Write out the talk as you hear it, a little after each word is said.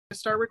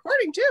Start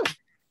recording too.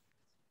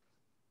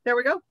 There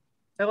we go.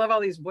 I love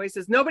all these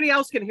voices. Nobody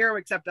else can hear them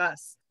except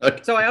us. Okay.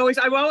 So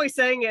I'm always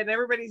saying it, and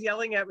everybody's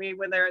yelling at me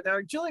when they're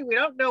like, Julie, we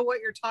don't know what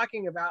you're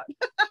talking about.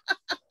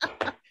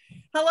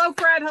 Hello,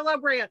 Fred. Hello,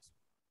 Brant.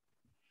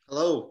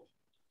 Hello.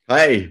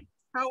 Hi.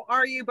 How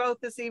are you both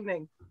this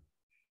evening?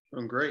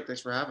 I'm great.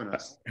 Thanks for having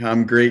us.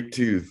 I'm great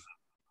too.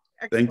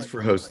 Excellent. Thanks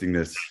for hosting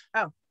this.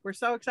 Oh, we're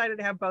so excited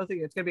to have both of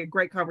you. It's going to be a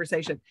great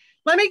conversation.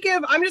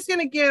 I'm just going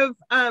to give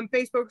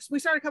Facebook. We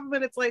started a couple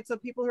minutes late, so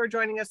people who are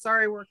joining us,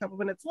 sorry, we're a couple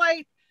minutes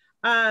late.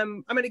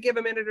 I'm going to give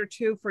a minute or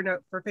two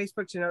for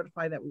Facebook to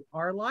notify that we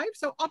are live.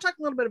 So I'll talk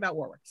a little bit about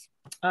Warwick's.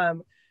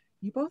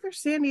 You both are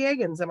San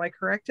Diegans, am I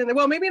correct?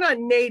 Well, maybe not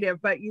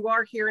native, but you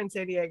are here in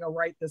San Diego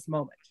right this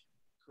moment.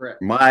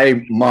 Correct.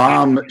 My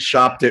mom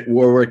shopped at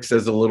Warwick's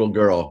as a little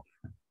girl.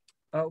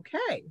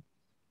 Okay.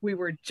 We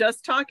were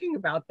just talking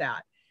about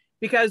that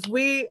because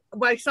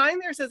my sign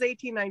there says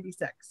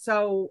 1896.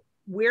 So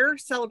we're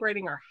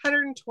celebrating our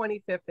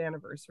 125th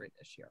anniversary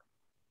this year.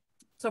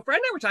 So Fred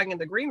and I were talking in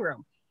the green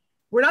room.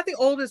 We're not the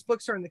oldest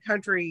bookstore in the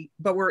country,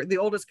 but we're the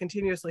oldest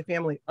continuously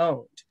family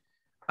owned.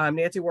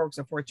 Nancy Warwick's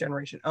a fourth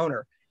generation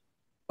owner.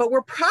 But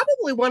we're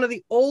probably one of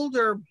the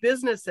older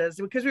businesses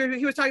because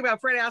he was talking about,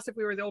 Fred asked if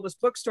we were the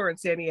oldest bookstore in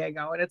San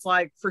Diego. And it's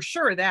like, for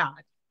sure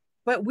that.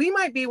 But we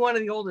might be one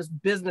of the oldest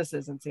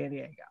businesses in San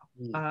Diego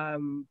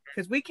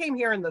because we came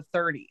here in the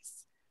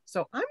 30s.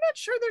 So I'm not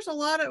sure there's a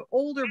lot of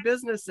older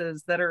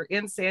businesses that are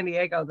in San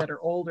Diego that are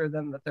older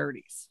than the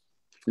 30s.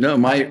 No,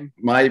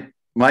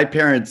 my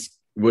parents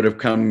would have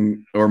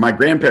come, or my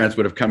grandparents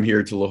would have come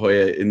here to La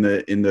Jolla in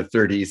the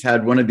 30s,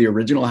 had one of the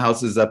original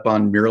houses up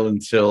on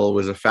Maryland's Hill,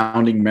 was a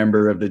founding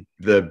member of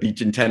the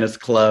Beach and Tennis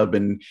Club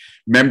and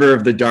member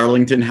of the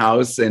Darlington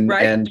House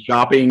and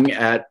shopping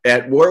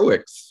at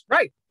Warwick's.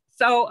 Right.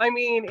 So, I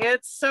mean,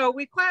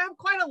 we have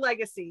quite a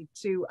legacy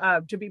to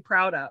be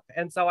proud of.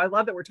 And so I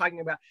love that we're talking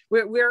about,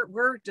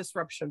 we're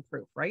disruption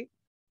proof, right?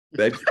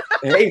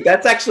 Hey,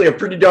 that's actually a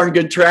pretty darn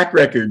good track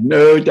record.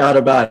 No doubt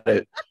about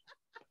it.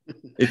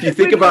 If you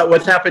think about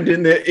what's happened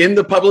in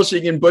the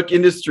publishing and book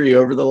industry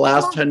over the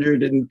last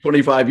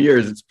 125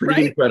 years, it's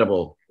pretty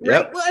incredible. Right.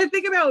 Yep. Well, I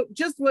think about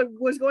just what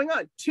was going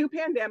on. 2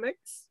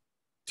 pandemics,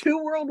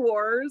 2 world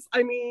wars.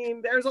 I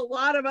mean, there's a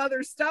lot of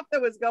other stuff that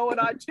was going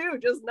on too.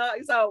 Just not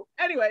so.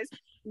 Anyways,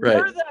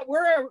 right.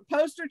 We're a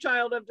poster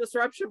child of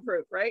disruption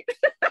proof, right?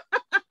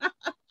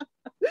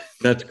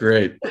 That's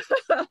great.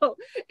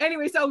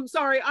 Anyway, so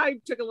sorry,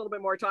 I took a little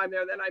bit more time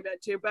there than I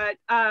meant to, but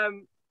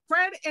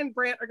Fred and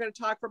Brant are going to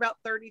talk for about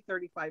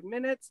 35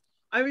 minutes.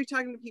 I'll be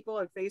talking to people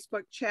in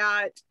Facebook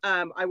chat.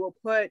 I will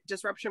put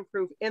Disruption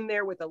Proof in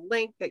there with a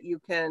link that you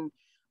can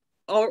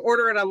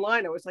order it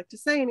online. I always like to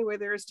say anyway,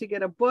 there is to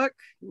get a book.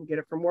 You can get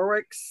it from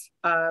Warwick's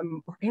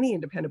or any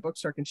independent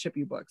bookstore can ship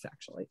you books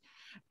actually.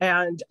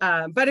 And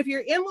but if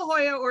you're in La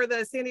Jolla or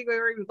the San Diego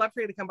area, we'd love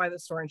for you to come by the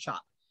store and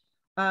shop.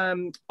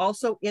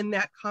 Also in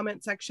that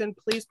comment section,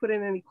 please put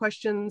in any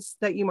questions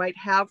that you might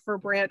have for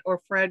Brant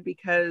or Fred,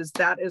 because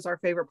that is our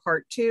favorite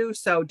part too.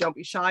 So don't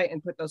be shy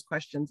and put those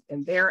questions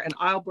in there and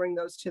I'll bring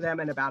those to them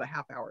in about a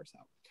half hour or so.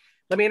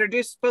 Let me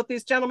introduce both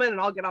these gentlemen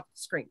and I'll get off the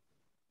screen.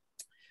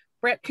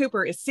 Brant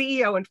Cooper is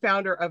CEO and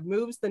founder of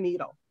Moves the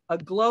Needle, a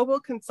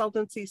global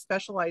consultancy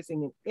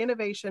specializing in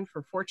innovation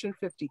for Fortune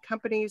 50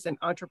 companies and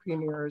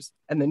entrepreneurs,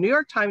 and the New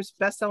York Times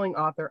bestselling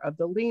author of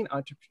The Lean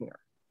Entrepreneur.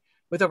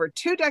 With over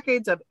 2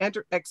 decades of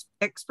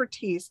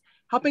expertise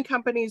helping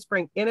companies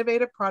bring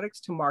innovative products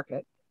to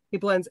market, he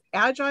blends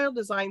agile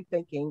design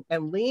thinking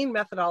and lean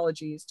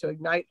methodologies to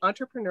ignite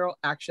entrepreneurial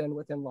action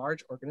within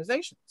large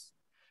organizations.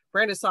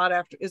 Brant is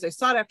a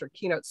sought-after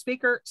keynote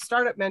speaker,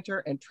 startup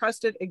mentor, and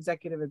trusted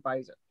executive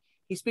advisor.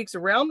 He speaks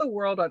around the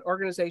world on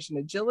organization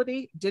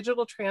agility,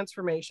 digital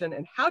transformation,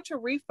 and how to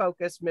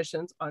refocus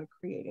missions on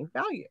creating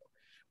value.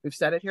 We've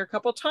said it here a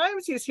couple of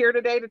times. He's here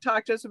today to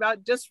talk to us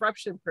about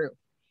disruption proof.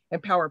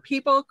 Empower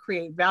people,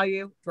 create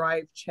value,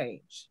 drive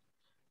change.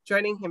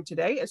 Joining him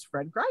today is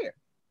Fred Grier.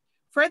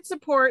 Fred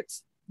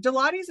supports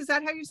Deloitte's, is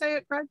that how you say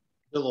it, Fred?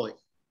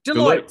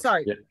 Deloitte,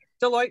 sorry. Yeah.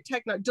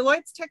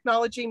 Deloitte's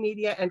Technology,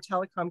 Media, and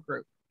Telecom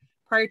Group.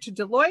 Prior to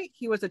Deloitte,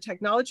 he was a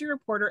technology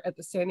reporter at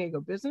the San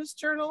Diego Business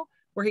Journal,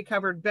 where he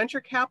covered venture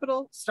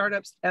capital,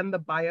 startups, and the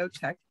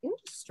biotech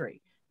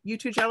industry. You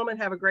two gentlemen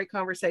have a great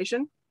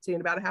conversation. See you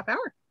in about a half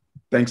hour.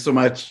 Thanks so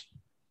much.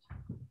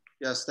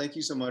 Yes, thank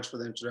you so much for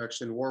the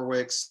introduction,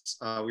 Warwick's.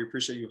 We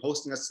appreciate you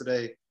hosting us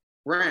today.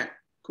 Brant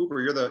Cooper,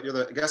 you're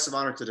the guest of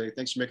honor today.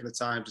 Thanks for making the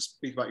time to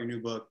speak about your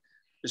new book,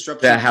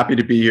 Disruption. Yeah, happy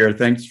to be here.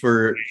 Thanks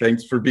for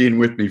being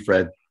with me,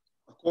 Fred.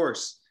 Of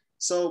course.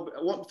 So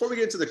before we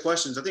get into the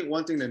questions, I think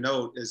one thing to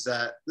note is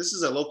that this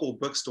is a local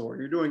bookstore.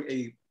 You're doing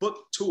a book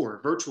tour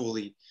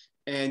virtually,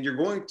 and you're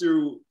going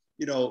through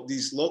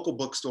these local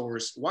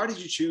bookstores. Why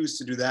did you choose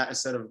to do that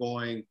instead of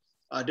going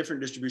a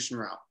different distribution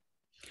route?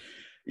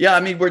 Yeah,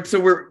 I mean,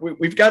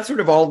 we've got sort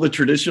of all the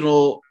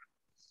traditional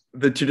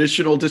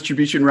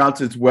distribution routes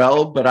as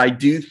well, but I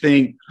do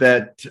think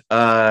that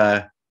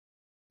I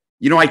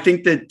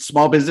think that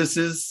small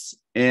businesses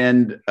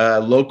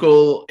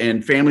local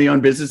and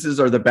family-owned businesses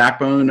are the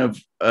backbone of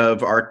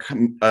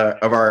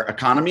our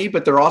economy,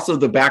 but they're also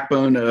the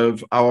backbone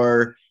of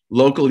our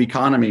local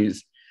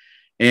economies.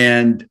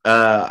 And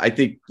I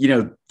think,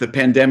 during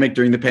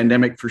the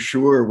pandemic for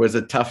sure was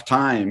a tough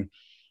time.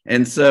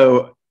 And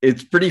so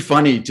it's pretty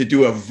funny to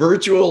do a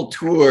virtual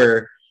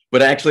tour,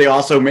 but actually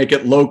also make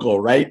it local,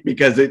 right?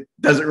 Because it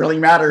doesn't really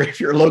matter if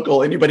you're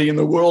local. Anybody in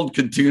the world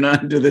could tune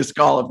on to this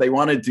call if they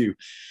wanted to.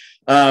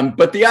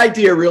 But the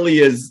idea really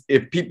is,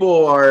 if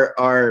people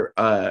are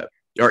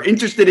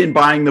interested in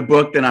buying the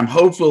book, then I'm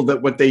hopeful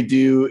that what they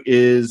do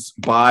is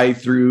buy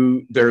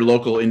through their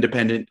local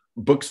independent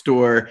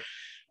bookstore.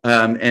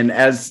 And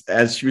as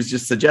she was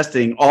just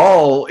suggesting,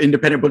 all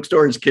independent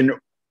bookstores can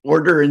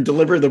order and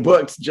deliver the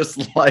books,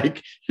 just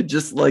like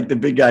the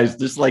big guys,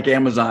 just like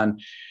Amazon.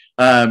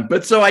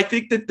 But so I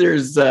think that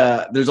there's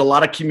a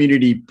lot of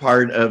community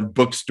part of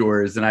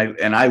bookstores, and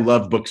I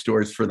love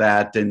bookstores for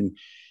that,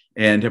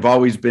 and have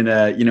always been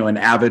an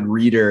avid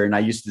reader. And I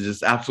used to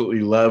just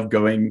absolutely love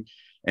going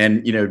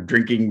and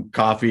drinking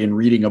coffee and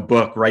reading a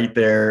book right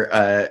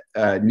there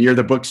near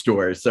the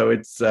bookstore. So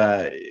it's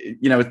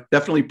it's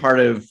definitely part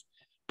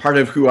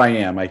of who I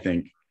am, I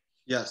think.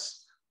 Yes.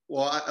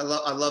 Well,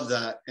 I love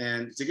that.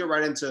 And to get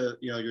right into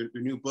your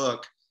new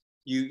book,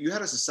 you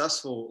had a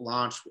successful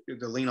launch,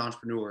 The Lean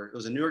Entrepreneur. It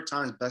was a New York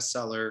Times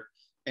bestseller,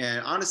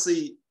 and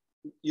honestly,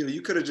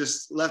 you could have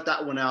just left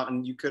that one out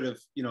and you could have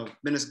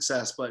been a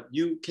success. But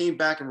you came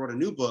back and wrote a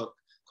new book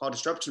called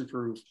Disruption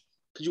Proof.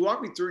 Could you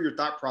walk me through your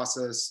thought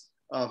process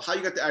of how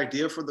you got the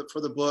idea for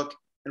the book,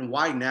 and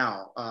why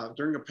now,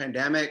 during a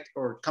pandemic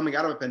or coming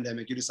out of a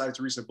pandemic, you decided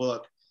to read a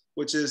book,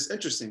 which is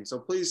interesting. So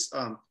please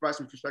provide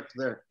some perspective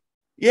there.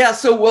 Yeah,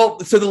 so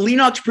The Lean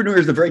Entrepreneur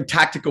is a very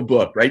tactical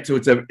book, right? So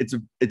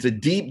it's a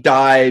deep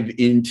dive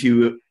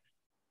into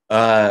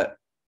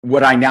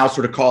what I now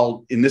sort of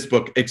call in this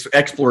book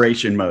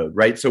exploration mode,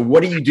 right? So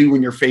what do you do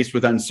when you're faced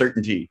with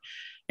uncertainty?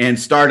 And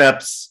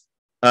startups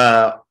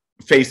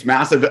face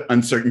massive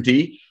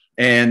uncertainty,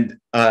 and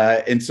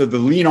so the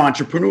Lean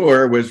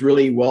Entrepreneur was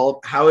really, well,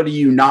 how do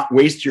you not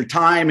waste your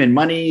time and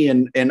money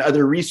and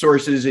other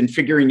resources in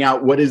figuring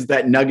out what is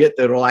that nugget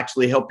that will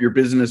actually help your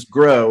business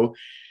grow?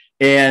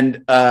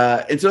 And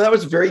so that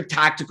was a very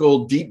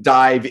tactical deep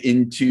dive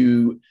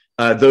into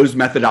those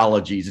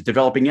methodologies,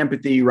 developing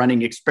empathy,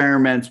 running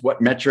experiments,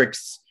 what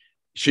metrics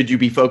should you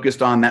be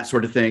focused on, that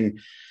sort of thing.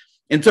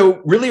 And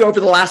so really over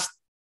the last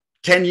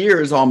 10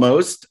 years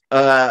almost,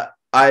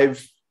 my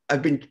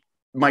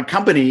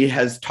company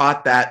has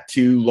taught that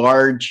to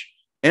large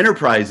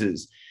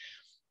enterprises.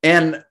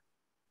 And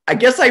I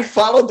guess I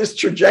followed this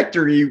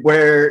trajectory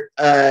where,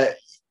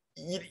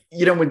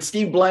 when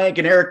Steve Blank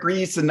and Eric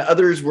Ries and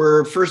others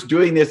were first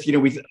doing this,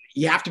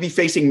 you have to be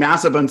facing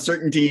massive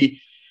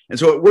uncertainty. And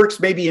so it works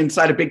maybe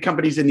inside of big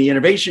companies in the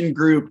innovation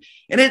group.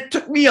 And it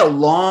took me a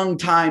long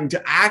time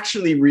to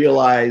actually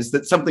realize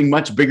that something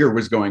much bigger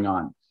was going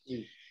on.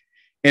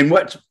 And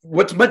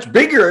what's much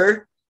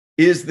bigger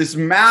is this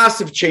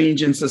massive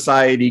change in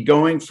society,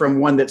 going from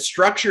one that's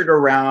structured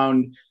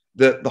around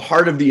the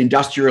heart of the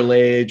industrial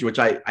age, which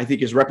I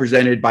think is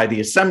represented by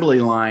the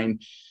assembly line,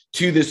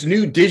 to this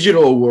new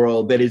digital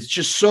world that is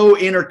just so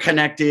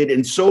interconnected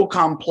and so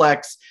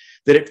complex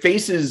that it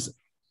faces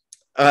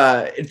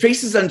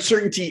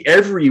uncertainty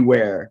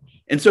everywhere.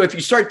 And so if you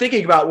start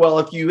thinking about, well,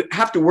 if you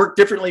have to work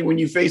differently when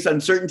you face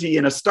uncertainty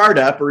in a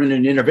startup or in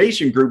an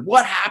innovation group,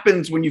 what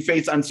happens when you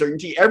face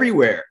uncertainty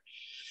everywhere?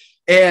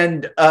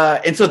 And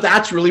so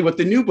that's really what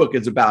the new book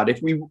is about.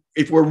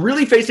 If we're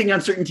really facing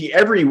uncertainty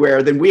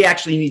everywhere, then we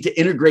actually need to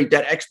integrate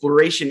that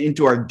exploration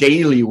into our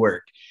daily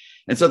work.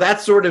 And so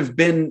that's sort of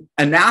been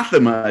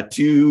anathema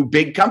to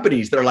big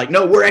companies that are like,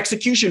 no, we're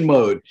execution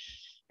mode.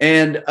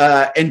 And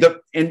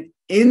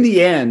in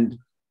the end,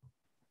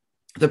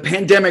 the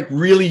pandemic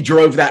really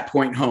drove that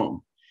point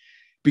home,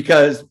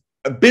 because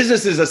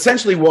businesses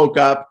essentially woke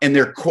up and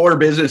their core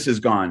business is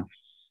gone.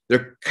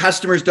 Their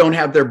customers don't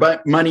have their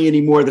money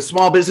anymore. The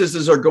small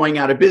businesses are going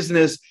out of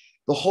business.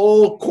 The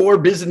whole core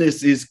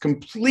business is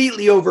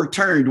completely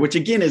overturned, which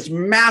again is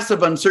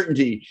massive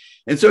uncertainty.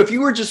 And so if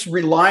you were just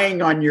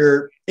relying on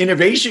your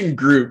innovation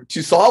group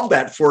to solve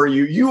that for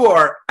you, you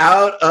are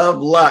out of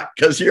luck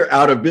because you're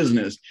out of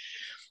business.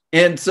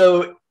 And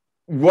so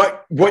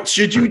what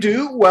should you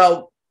do?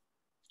 Well,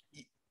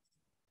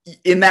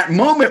 in that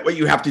moment, what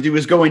you have to do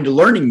is go into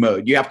learning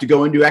mode. You have to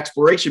go into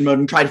exploration mode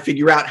and try to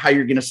figure out how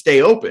you're going to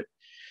stay open.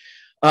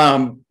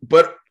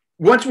 But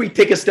once we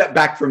take a step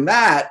back from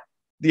that,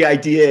 the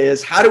idea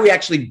is, how do we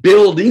actually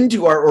build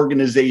into our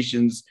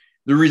organizations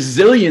the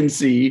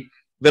resiliency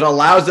that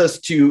allows us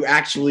to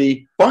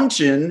actually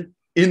function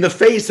in the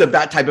face of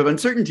that type of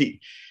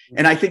uncertainty?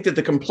 And I think that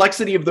the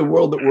complexity of the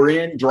world that we're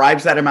in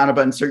drives that amount of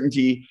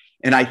uncertainty.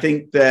 And I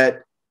think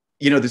that,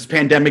 this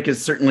pandemic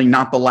is certainly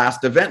not the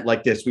last event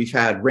like this. We've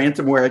had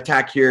ransomware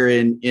attack here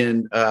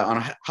on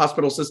a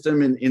hospital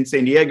system in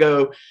San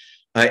Diego.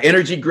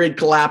 Energy grid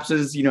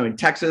collapses, in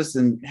Texas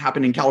and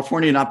happened in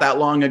California not that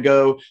long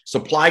ago.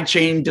 Supply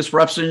chain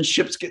disruptions,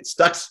 ships get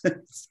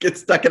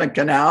stuck in a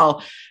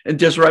canal and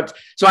disrupt.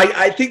 So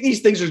I think these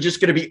things are just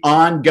going to be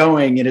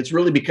ongoing, and it's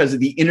really because of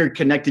the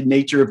interconnected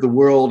nature of the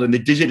world and the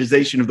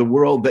digitization of the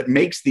world that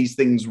makes these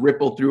things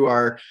ripple through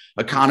our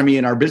economy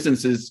and our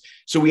businesses.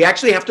 So we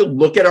actually have to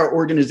look at our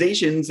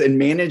organizations and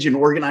manage and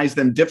organize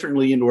them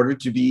differently in order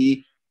to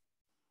be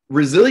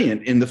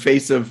resilient in the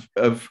face of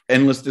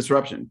endless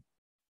disruption.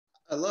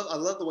 I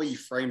love the way you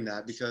frame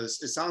that,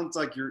 because it sounds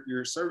like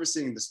you're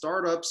servicing the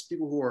startups,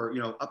 people who are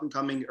up and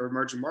coming or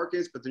emerging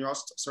markets, but then you're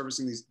also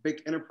servicing these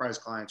big enterprise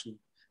clients who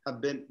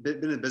have been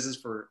in business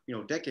for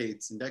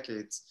decades and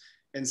decades.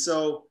 And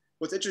so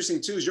what's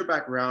interesting too is your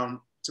background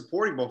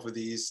supporting both of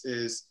these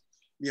is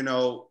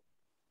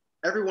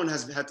everyone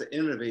has had to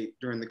innovate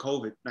during the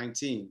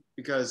COVID-19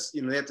 because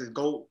they have to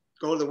go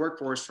to the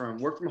workforce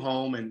from work from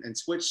home and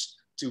switch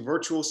to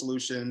virtual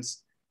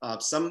solutions.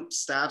 Some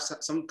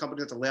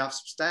companies have to lay off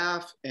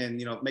staff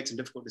and, make some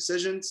difficult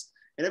decisions,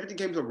 and everything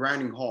came to a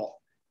grinding halt.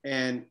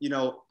 And,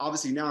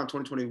 obviously now in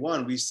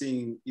 2021, we've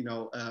seen,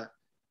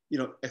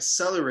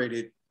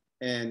 accelerated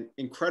and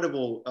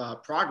incredible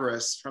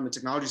progress from a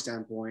technology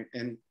standpoint,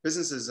 and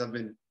businesses have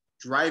been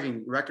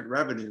driving record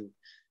revenue.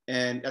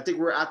 And I think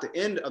we're at the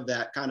end of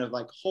that kind of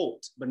like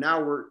halt, but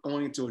now we're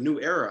going into a new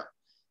era.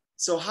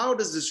 So how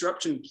does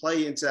disruption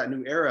play into that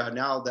new era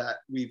now that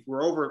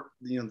we're over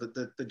the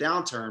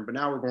downturn, but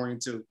now we're going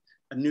into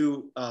a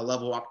new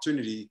level of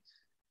opportunity?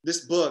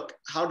 This book,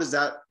 how does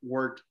that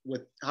work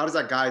how does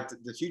that guide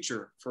the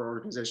future for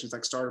organizations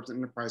like startups and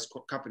enterprise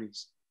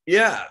companies?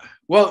 Yeah,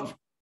 well,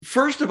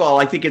 first of all,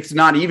 I think it's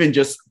not even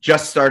just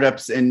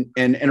startups and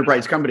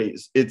enterprise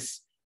companies.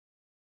 It's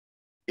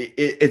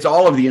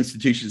all of the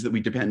institutions that we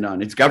depend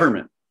on. It's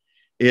government,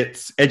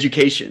 it's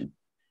education,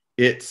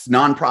 it's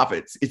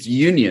nonprofits, it's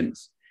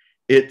unions.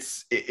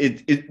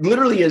 It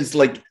literally is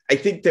like, I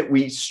think that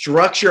we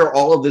structure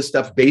all of this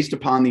stuff based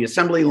upon the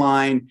assembly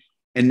line.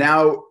 And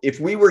now if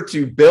we were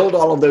to build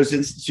all of those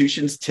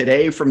institutions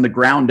today from the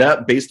ground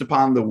up, based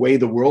upon the way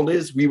the world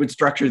is, we would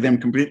structure them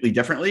completely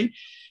differently.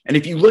 And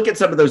if you look at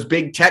some of those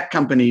big tech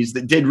companies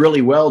that did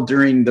really well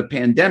during the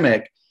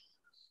pandemic,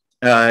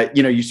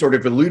 you sort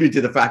of alluded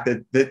to the fact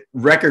that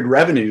record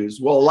revenues,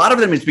 well, a lot of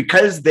them is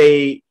because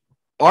they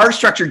are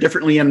structured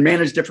differently and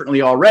managed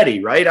differently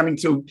already, right? I mean,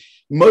 so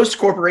most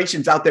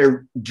corporations out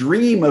there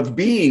dream of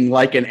being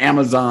like an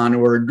Amazon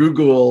or a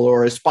Google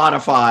or a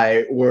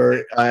Spotify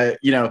or,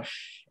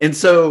 and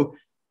so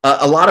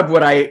a lot of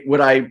what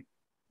I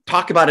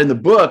talk about in the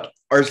book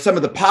are some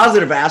of the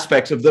positive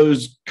aspects of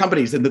those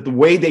companies, and that the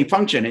way they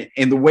function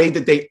and the way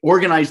that they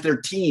organize their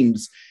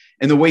teams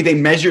and the way they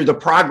measure the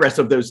progress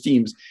of those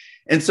teams.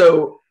 And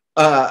so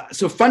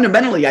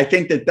fundamentally, I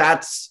think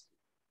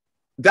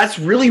that's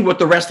really what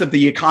the rest of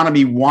the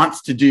economy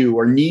wants to do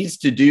or needs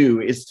to do,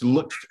 is to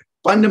look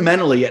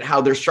fundamentally at how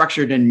they're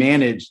structured and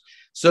managed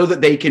so that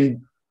they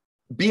can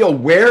be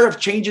aware of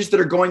changes that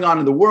are going on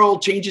in the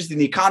world, changes in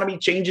the economy,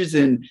 changes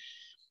in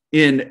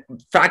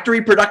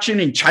factory production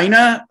in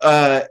China.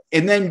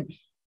 And then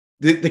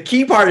the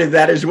key part of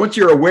that is, once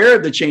you're aware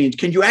of the change,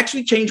 can you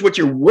actually change what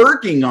you're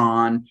working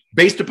on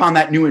based upon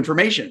that new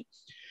information?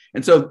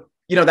 And so,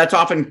 that's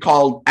often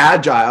called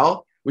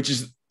agile, which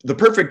is the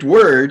perfect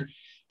word.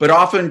 But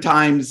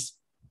oftentimes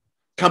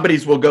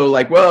companies will go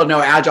like, well, no,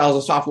 agile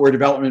is a software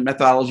development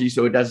methodology,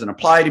 so it doesn't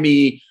apply to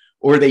me.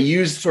 Or they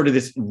use sort of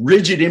this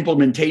rigid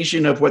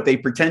implementation of what they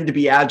pretend to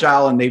be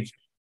agile, and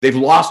they've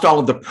lost all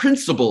of the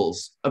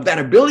principles of that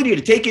ability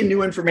to take in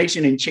new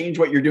information and change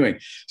what you're doing.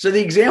 So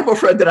the example,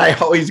 Fred, that I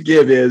always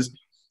give is,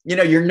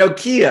 you're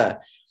Nokia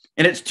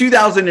and it's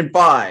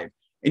 2005,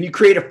 and you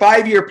create a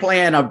 5-year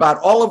plan about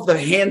all of the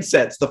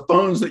handsets, the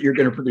phones that you're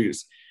going to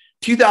produce.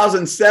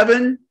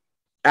 2007,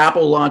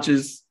 Apple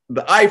launches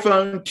the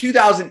iPhone.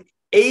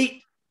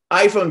 2008,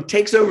 iPhone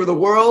takes over the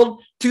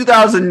world.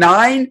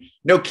 2009,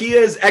 Nokia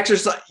is in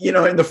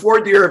the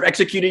 4th year of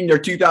executing their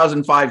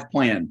 2005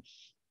 plan.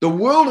 The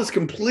world has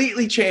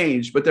completely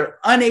changed, but they're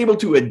unable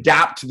to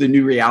adapt to the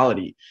new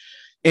reality,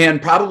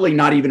 and probably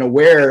not even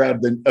aware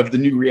of the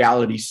new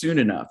reality soon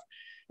enough.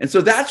 And so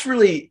that's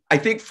really, I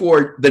think,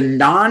 for the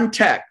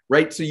non-tech,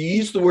 right? So you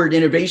use the word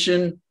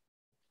innovation,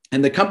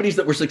 and the companies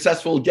that were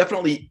successful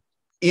definitely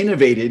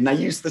innovated. And I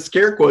use the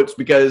scare quotes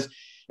because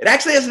it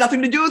actually has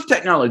nothing to do with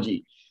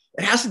technology.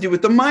 It has to do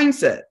with the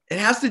mindset. It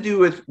has to do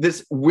with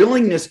this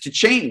willingness to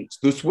change,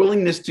 this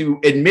willingness to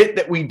admit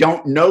that we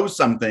don't know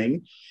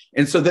something.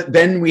 And so that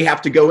then we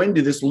have to go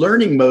into this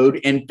learning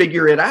mode and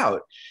figure it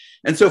out.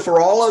 And so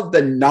for all of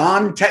the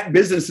non-tech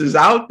businesses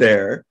out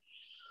there,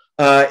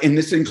 and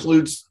this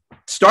includes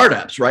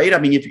startups, right? I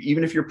mean,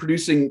 even if you're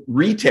producing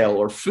retail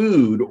or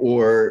food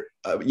or,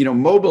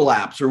 mobile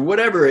apps or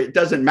whatever, it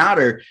doesn't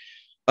matter.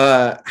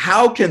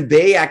 How can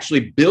they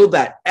actually build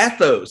that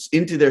ethos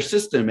into their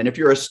system? And if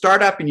you're a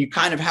startup and you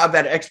kind of have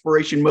that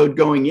exploration mode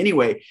going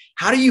anyway,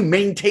 how do you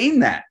maintain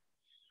that?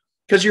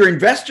 Because your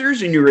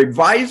investors and your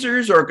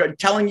advisors are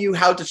telling you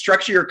how to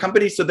structure your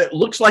company so that it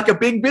looks like a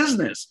big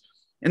business.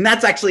 And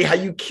that's actually how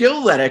you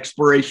kill that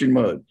exploration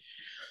mode.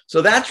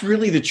 So that's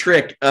really the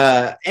trick.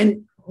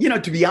 And,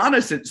 to be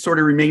honest, it sort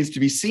of remains to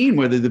be seen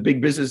whether the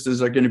big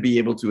businesses are going to be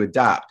able to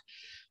adapt.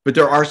 But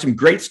there are some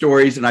great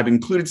stories, and I've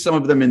included some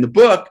of them in the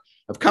book,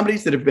 of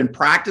companies that have been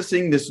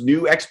practicing this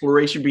new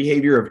exploration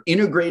behavior of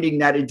integrating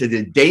that into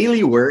the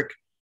daily work,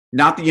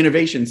 not the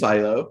innovation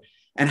silo,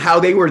 and how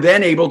they were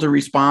then able to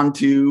respond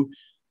to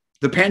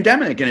the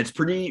pandemic. And it's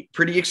pretty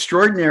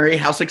extraordinary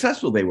how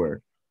successful they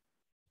were.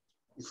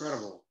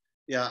 Incredible.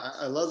 Yeah,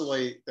 I love the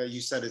way that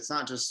you said it's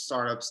not just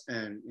startups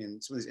and in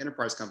some of these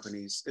enterprise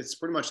companies. It's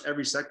pretty much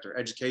every sector,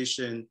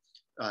 education,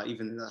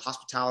 even the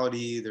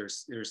hospitality.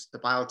 There's the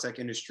biotech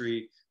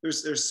industry.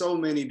 There's so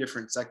many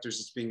different sectors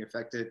that's being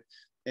affected,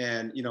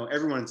 and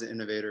everyone's an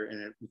innovator,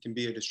 and it can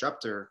be a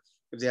disruptor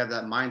if they have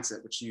that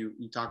mindset, which you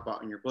talk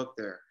about in your book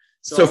there.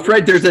 So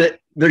Fred,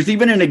 there's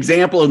even an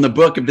example in the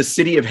book of the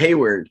city of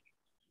Hayward,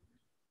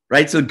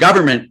 right? So the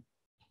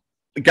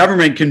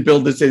government can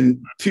build this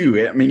in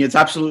too. I mean, it's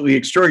absolutely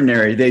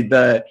extraordinary.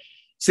 The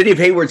city of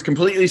Hayward is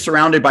completely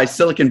surrounded by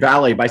Silicon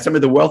Valley, by some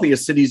of the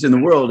wealthiest cities in the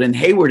world. And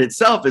Hayward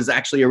itself is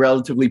actually a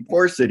relatively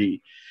poor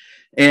city.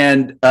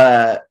 And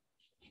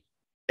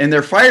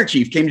their fire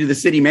chief came to the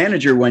city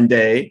manager one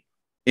day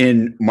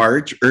in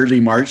early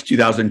March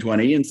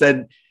 2020, and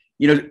said,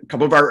 a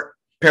couple of our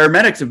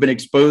paramedics have been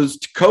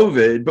exposed to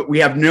COVID, but we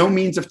have no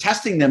means of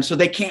testing them, so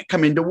they can't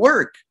come into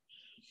work.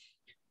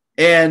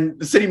 And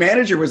the city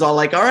manager was all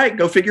like, all right,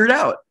 go figure it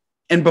out.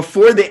 And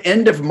before the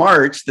end of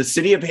March, the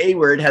city of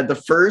Hayward had the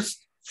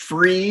first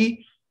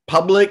free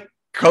public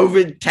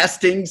COVID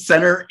testing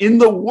center in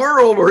the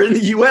world, or in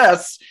the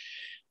US,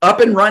 up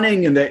and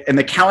running. And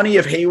the county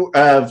of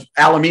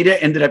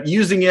Alameda ended up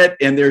using it.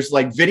 And there's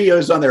like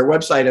videos on their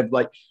website of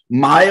like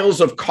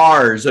miles of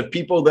cars of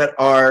people that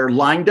are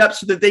lined up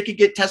so that they could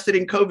get tested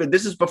in COVID.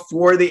 This is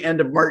before the end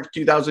of March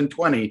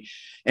 2020.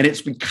 And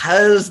it's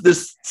because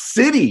this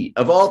city,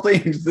 of all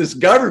things, this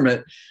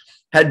government,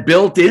 had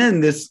built in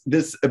this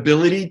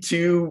ability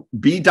to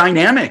be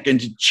dynamic and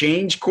to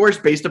change course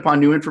based upon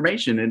new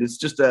information. And it's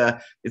just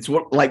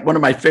like one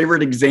of my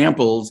favorite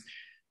examples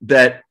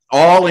that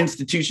all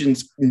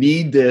institutions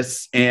need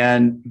this.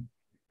 And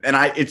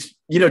it's,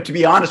 to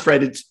be honest,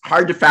 Fred, it's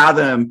hard to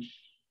fathom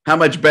how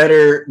much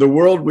better the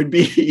world would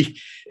be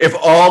if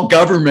all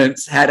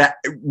governments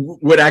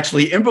would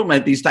actually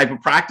implement these type of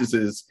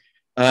practices.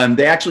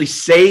 They actually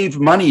save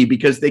money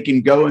because they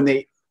can go and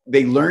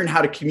they learn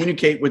how to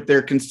communicate with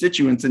their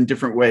constituents in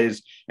different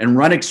ways and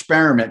run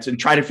experiments and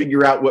try to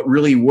figure out what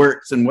really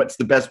works and what's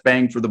the best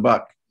bang for the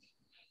buck.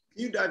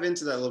 Can you dive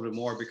into that a little bit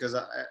more? Because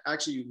I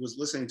actually was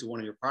listening to one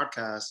of your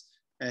podcasts,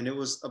 and it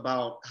was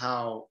about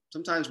how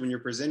sometimes when you're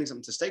presenting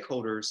something to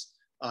stakeholders,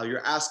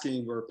 you're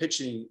asking or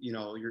pitching,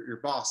 your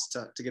boss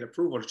to get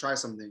approval to try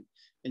something.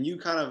 And you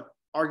kind of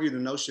argue the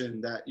notion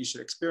that you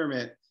should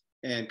experiment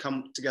and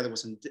come together with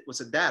some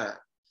data.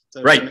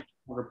 So right. To make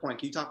a point.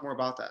 Can you talk more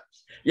about that?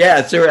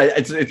 Yeah, so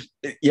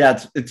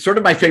it's sort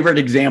of my favorite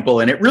example,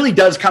 and it really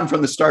does come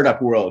from the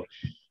startup world.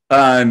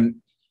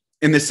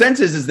 And the sense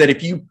is that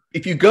if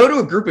you go to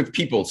a group of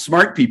people,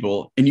 smart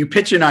people, and you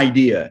pitch an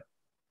idea,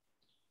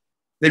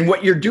 then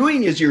what you're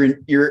doing is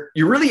you're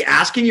really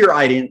asking your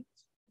audience,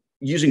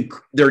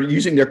 they're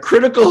using their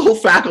critical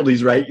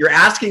faculties, right? You're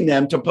asking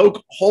them to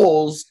poke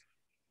holes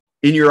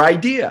in your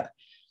idea.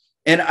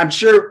 And I'm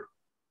sure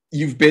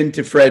you've been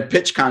to Fred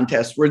pitch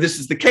contests where this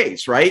is the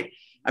case, right?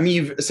 I mean,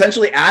 you've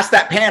essentially asked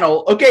that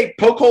panel, okay,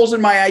 poke holes in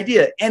my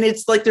idea. And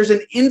it's like there's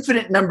an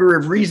infinite number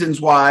of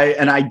reasons why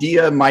an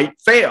idea might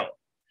fail.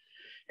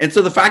 And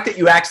so the fact that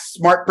you ask a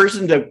smart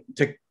person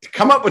to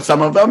come up with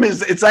some of them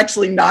it's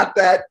actually not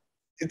that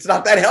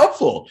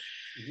helpful.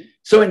 Mm-hmm.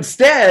 So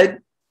instead,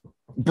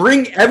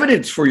 bring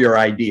evidence for your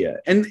idea.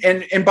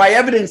 And by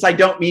evidence, I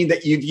don't mean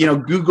that you've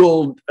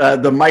Googled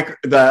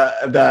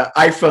the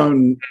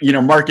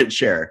iPhone market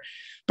share,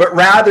 but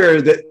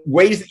rather the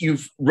ways that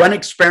you've run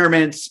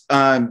experiments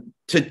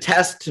to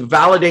test, to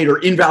validate or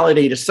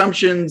invalidate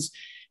assumptions,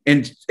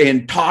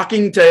 and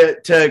talking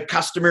to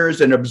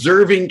customers and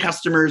observing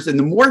customers. And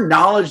the more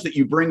knowledge that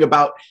you bring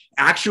about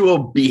actual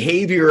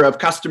behavior of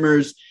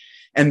customers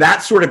and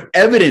that sort of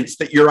evidence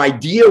that your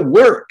idea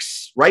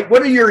works, right?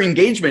 What are your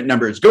engagement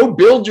numbers? Go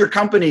build your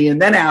company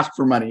and then ask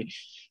for money.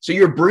 So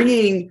you're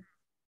bringing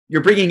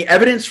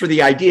evidence for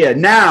the idea.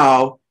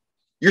 Now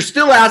you're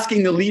still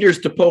asking the leaders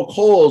to poke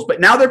holes,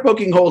 but now they're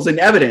poking holes in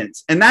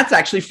evidence. And that's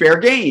actually fair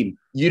game.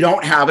 You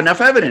don't have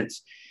enough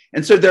evidence.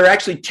 And so they're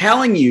actually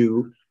telling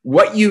you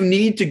what you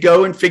need to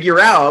go and figure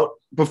out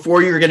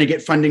before you're going to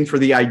get funding for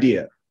the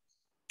idea.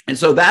 And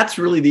so that's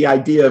really the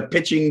idea of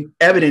pitching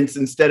evidence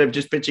instead of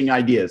just pitching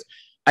ideas.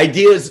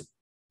 Ideas,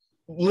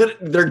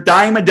 they're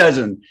dime a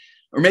dozen,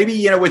 or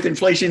maybe, with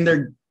inflation,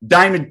 they're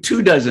dime a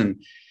 2 dozen.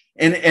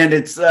 And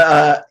it's,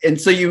 and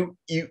so you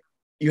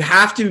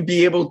have to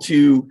be able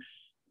to,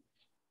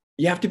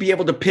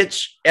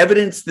 pitch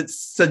evidence that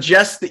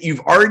suggests that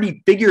you've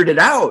already figured it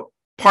out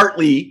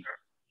partly.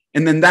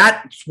 And then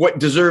that's what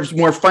deserves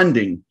more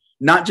funding,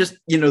 not just,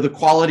 the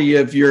quality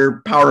of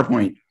your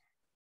PowerPoint.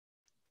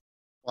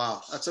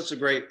 Wow, that's such a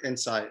great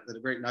insight, a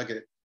great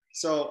nugget.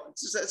 So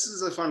this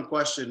is a fun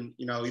question.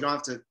 You know, you don't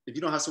have to, if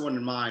you don't have someone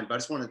in mind, but I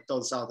just want to throw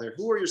this out there.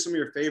 Who are some of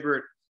your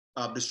favorite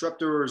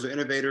disruptors or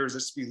innovators?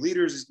 This could be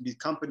leaders, this could be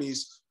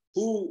companies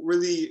who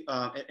really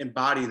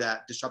embody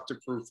that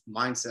disruptor-proof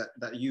mindset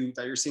that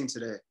you're seeing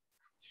today.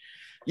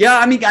 Yeah,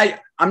 I mean,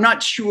 I'm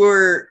not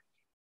sure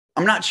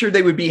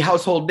they would be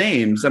household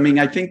names. I mean,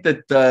 I think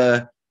that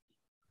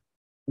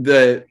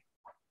the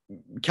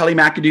Kelly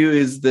McAdoo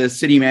is the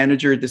city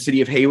manager at the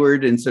city of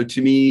Hayward. And so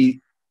to me,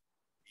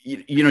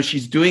 you know,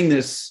 she's doing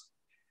this.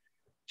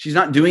 She's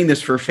not doing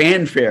this for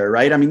fanfare,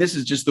 right? I mean, this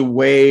is just the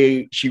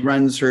way she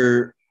runs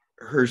her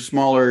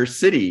smaller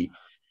city.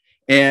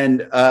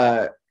 And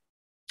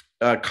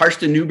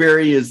Karsten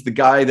Newberry is the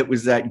guy that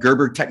was at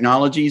Gerber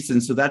Technologies.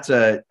 And so that's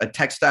a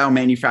textile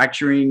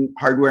manufacturing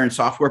hardware and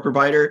software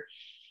provider.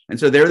 And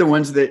so they're the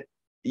ones that,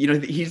 you know,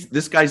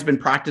 this guy's been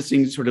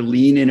practicing sort of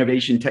lean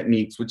innovation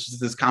techniques, which is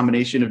this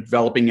combination of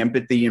developing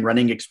empathy and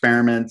running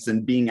experiments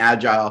and being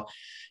agile.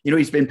 You know,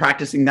 he's been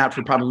practicing that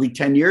for probably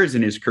 10 years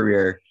in his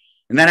career.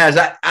 And that has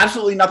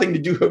absolutely nothing to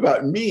do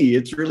about me.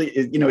 It's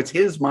really, you know, it's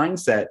his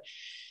mindset.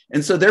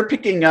 And so they're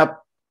picking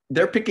up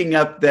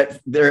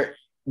that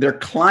their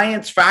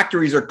clients'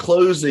 factories are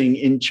closing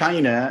in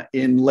China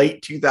in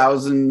late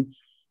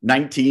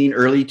 2019,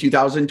 early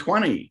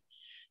 2020.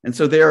 And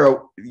so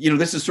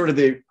this is sort of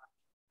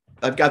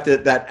I've got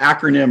that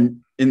acronym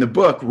in the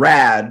book,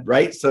 RAD,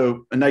 right?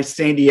 So a nice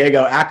San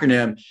Diego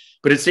acronym,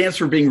 but it stands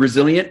for being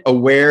resilient,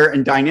 aware,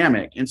 and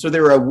dynamic. And so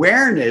their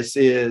awareness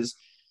is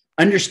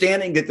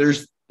understanding that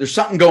there's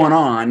something going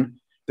on,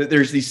 that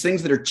there's these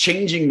things that are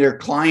changing their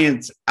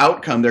clients'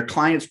 outcome, their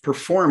clients'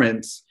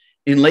 performance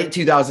in late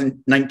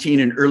 2019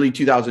 and early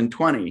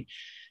 2020.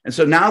 And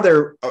so now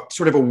they're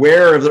sort of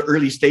aware of the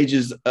early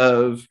stages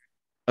of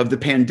the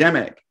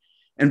pandemic.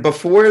 And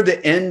before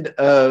the end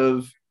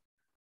of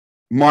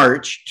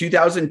March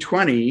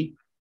 2020,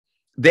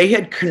 they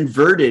had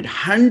converted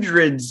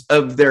hundreds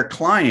of their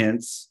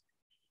clients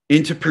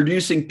into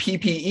producing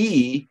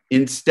PPE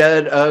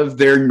instead of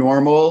their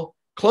normal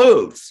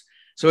clothes.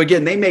 So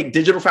again, they make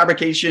digital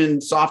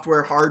fabrication,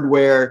 software,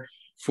 hardware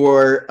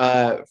for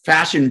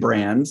fashion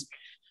brands.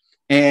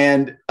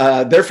 And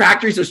their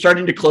factories are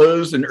starting to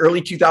close in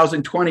early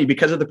 2020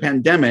 because of the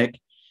pandemic.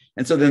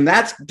 And so then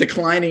that's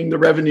declining the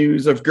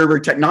revenues of Gerber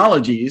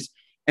Technologies.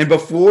 And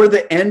before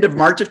the end of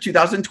March of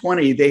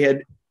 2020, they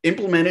had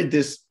implemented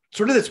this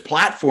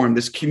platform,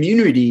 this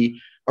community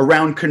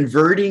around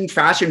converting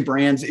fashion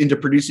brands into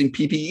producing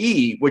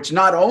PPE, which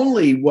not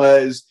only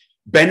was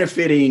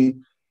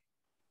benefiting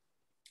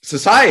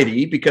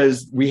society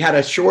because we had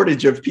a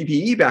shortage of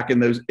PPE back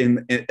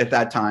at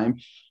that time,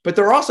 but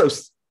they're also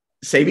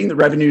saving the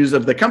revenues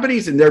of the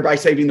companies and thereby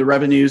saving the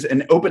revenues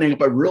and opening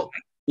up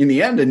in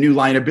the end, a new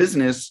line of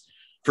business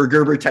for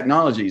Gerber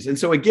Technologies. And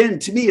so again,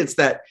 to me,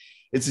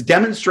 it's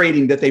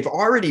demonstrating that they've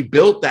already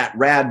built that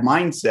RAD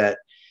mindset.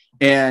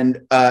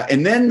 And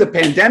then the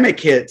pandemic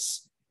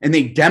hits and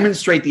they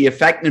demonstrate the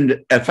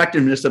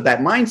effectiveness of that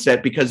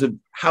mindset because of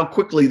how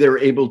quickly they're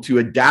able to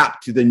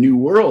adapt to the new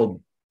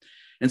world.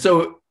 And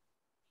so,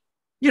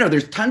 you know,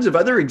 there's tons of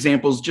other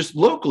examples just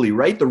locally,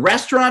 right? The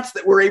restaurants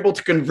that were able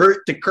to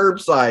convert to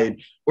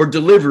curbside or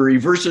delivery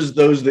versus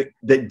those that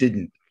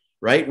didn't,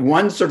 right?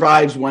 One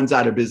survives, one's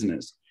out of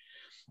business.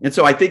 And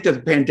so I think that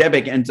the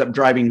pandemic ends up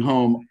driving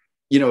home,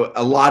 you know,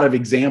 a lot of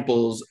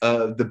examples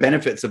of the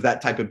benefits of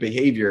that type of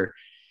behavior.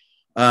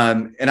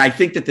 And I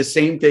think that the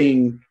same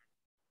thing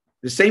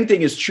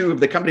is true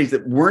of the companies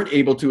that weren't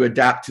able to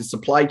adapt to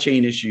supply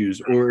chain issues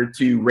or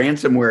to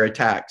ransomware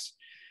attacks.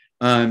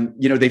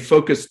 You know, they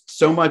focused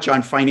so much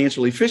on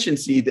financial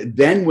efficiency that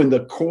then when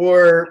the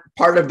core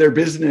part of their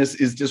business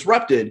is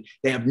disrupted,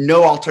 they have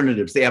no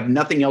alternatives. They have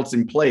nothing else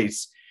in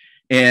place.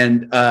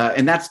 And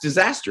that's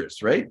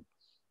disastrous, right?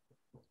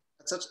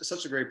 That's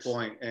such a great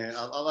point. And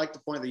I like the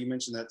point that you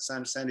mentioned that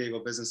San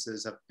Diego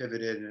businesses have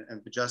pivoted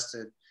and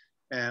adjusted.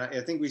 And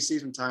I think we see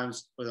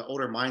sometimes with an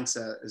older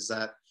mindset is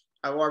that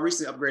I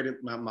recently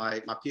upgraded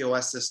my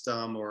POS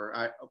system, or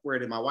I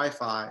upgraded my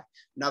Wi-Fi.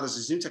 Now there's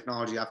this new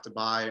technology I have to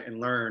buy and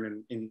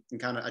learn and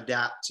kind of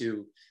adapt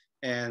to.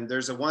 And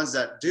there's the ones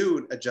that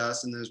do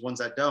adjust and there's ones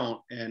that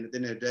don't. And at the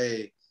end of the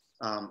day,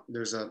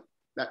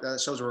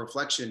 that shows a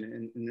reflection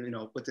in you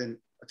know, within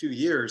a few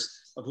years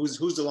of who's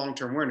the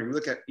long-term winner. You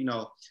look at, you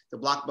know, the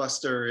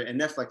Blockbuster and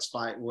Netflix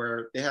fight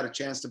where they had a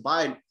chance to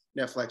buy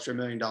Netflix for $1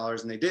 million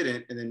and they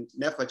didn't. And then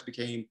Netflix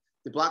became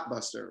the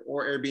Blockbuster,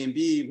 or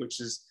Airbnb, which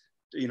is,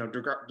 you know,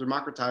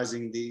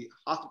 democratizing the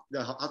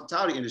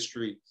hospitality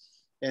industry.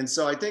 And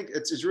so I think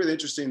it's really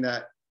interesting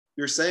that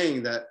you're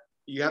saying that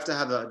you have to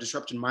have a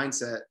disruption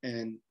mindset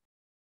and,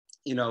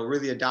 you know,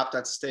 really adopt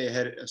that to stay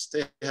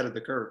ahead of the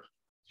curve.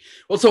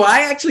 Well, so I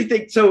actually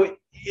think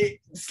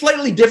it's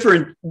slightly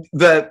different.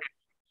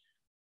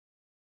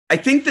 I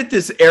think that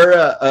this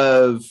era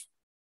of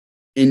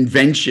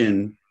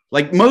invention,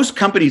 like most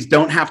companies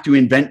don't have to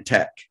invent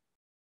tech.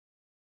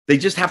 They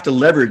just have to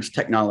leverage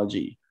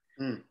technology.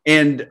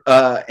 And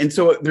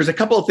so there's a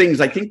couple of things.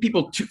 I think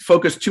people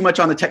focus too much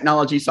on the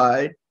technology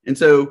side. And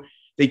so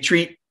they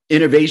treat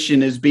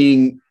innovation as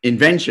being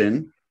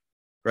invention,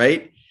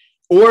 right?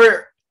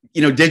 Or,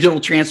 digital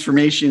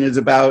transformation is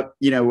about,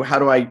 how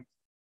do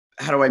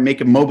I make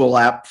a mobile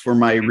app for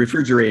my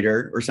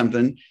refrigerator or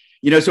something?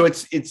 So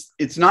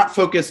it's not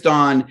focused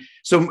on,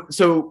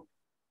 so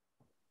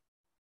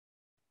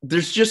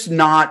there's just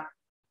not,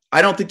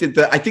 I think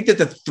that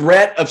the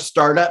threat of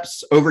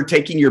startups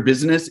overtaking your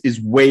business is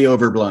way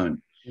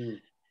overblown.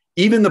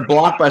 Even the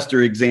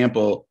Blockbuster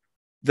example,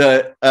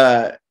 the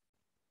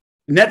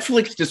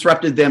Netflix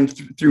disrupted them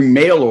through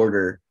mail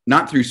order,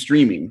 not through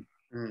streaming.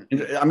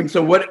 I mean,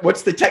 so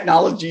what's the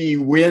technology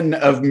win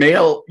of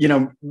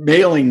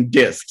mailing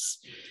discs?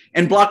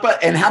 And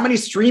and how many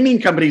streaming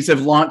companies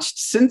have launched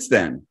since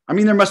then? I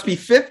mean, there must be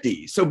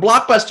 50. So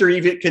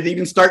Blockbuster could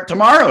even start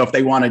tomorrow if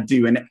they wanted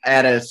to and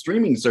add a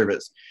streaming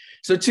service.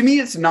 So to me,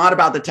 it's not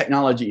about the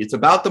technology. It's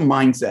about the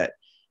mindset.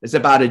 It's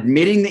about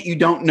admitting that you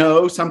don't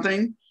know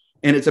something,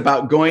 and it's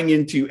about going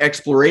into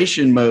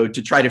exploration mode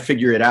to try to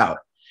figure it out.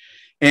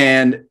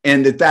 And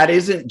that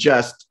isn't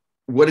just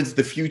what is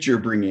the future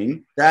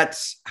bringing.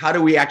 That's how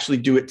do we actually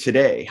do it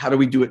today? How do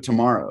we do it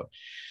tomorrow?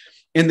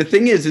 And the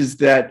thing is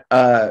that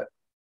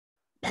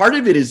part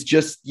of it is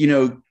just,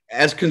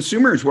 as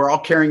consumers, we're all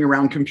carrying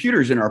around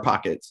computers in our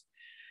pockets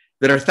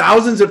that are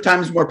thousands of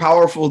times more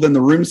powerful than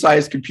the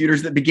room-sized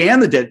computers that began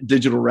the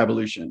digital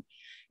revolution.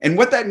 And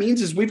what that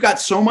means is we've got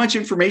so much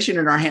information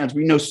in our hands.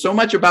 We know so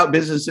much about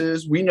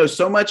businesses. We know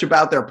so much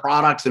about their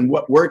products and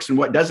what works and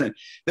what doesn't,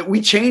 that we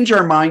change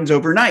our minds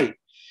overnight.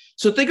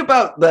 So think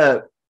about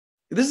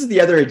this is the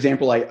other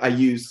example I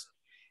use.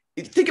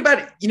 Think about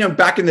it,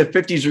 back in the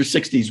 50s or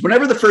 60s,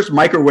 whenever the first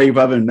microwave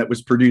oven that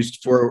was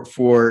produced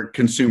for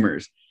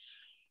consumers,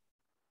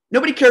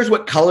 nobody cares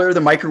what color the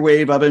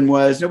microwave oven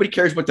was. Nobody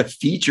cares what the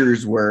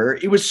features were.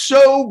 It was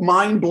so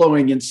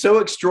mind-blowing and so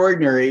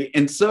extraordinary.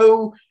 And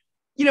so,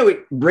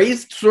 it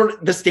raised sort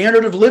of the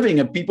standard of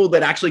living of people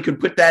that actually could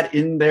put that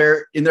in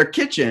their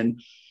kitchen,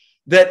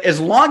 that as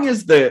long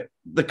as the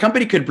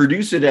company could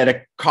produce it at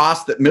a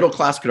cost that middle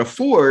class could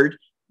afford,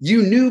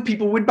 you knew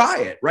people would buy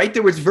it, right?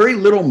 There was very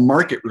little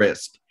market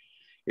risk.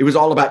 It was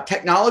all about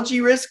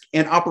technology risk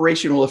and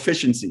operational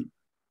efficiency.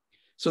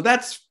 So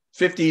that's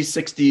 50s,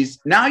 60s.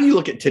 Now you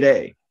look at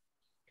today.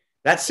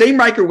 That same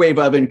microwave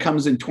oven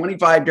comes in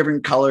 25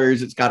 different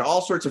colors. It's got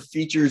all sorts of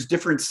features,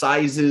 different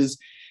sizes,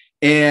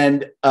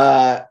 and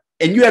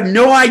you have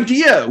no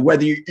idea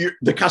whether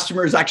the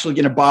customer is actually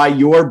going to buy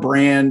your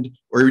brand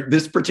or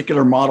this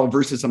particular model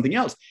versus something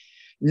else.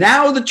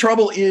 Now the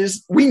trouble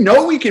is we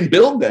know we can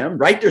build them,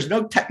 right? There's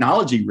no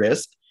technology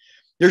risk.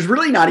 There's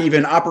really not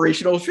even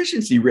operational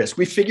efficiency risk.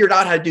 We figured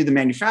out how to do the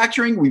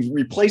manufacturing. We've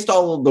replaced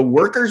all of the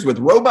workers with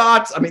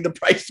robots. I mean, the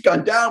price has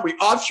gone down. We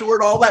offshored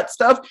all that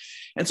stuff.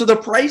 And so the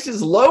price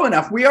is low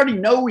enough. We already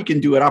know we can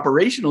do it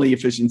operationally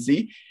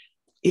efficiency.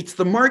 It's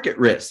the market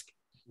risk.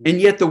 And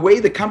yet the way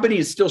the company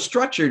is still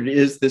structured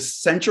is this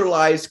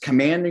centralized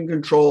command and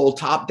control,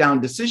 top-down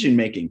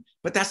decision-making.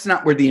 But that's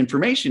not where the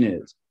information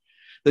is.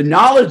 The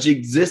knowledge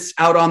exists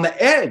out on the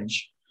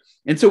edge.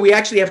 And so we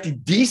actually have to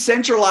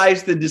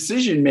decentralize the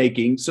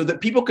decision-making so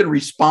that people can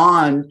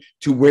respond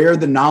to where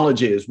the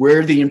knowledge is,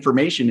 where the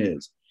information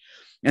is.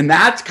 And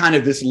that's kind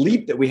of this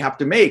leap that we have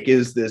to make,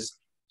 is this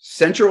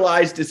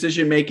centralized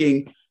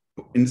decision-making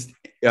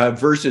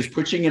versus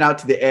pushing it out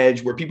to the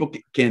edge where people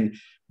can,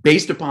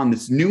 based upon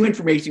this new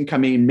information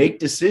coming in, make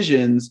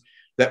decisions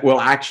that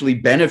will actually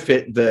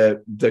benefit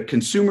the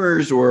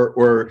consumers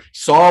or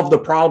solve the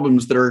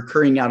problems that are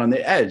occurring out on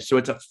the edge. So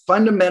it's a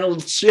fundamental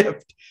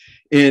shift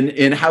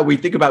in how we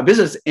think about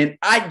business. And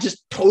I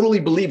just totally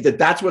believe that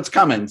that's what's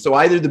coming. So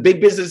either the big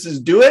businesses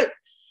do it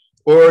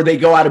or they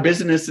go out of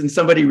business and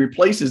somebody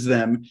replaces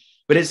them.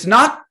 But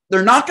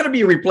they're not going to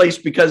be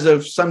replaced because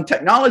of some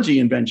technology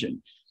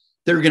invention.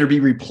 They're going to be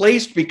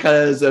replaced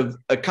because of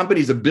a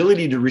company's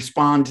ability to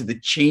respond to the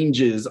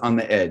changes on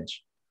the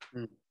edge.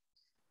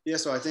 Yeah,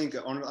 so I think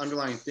the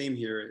underlying theme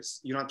here is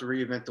you don't have to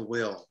reinvent the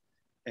wheel.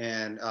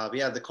 And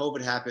the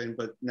COVID happened,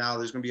 but now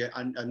there's going to be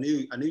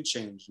a new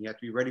change, and you have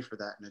to be ready for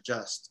that and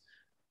adjust.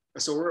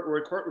 So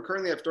we're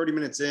currently at 30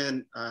 minutes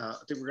in. I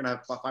think we're going to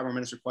have about 5 more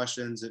minutes for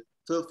questions.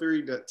 Feel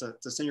free to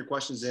send your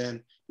questions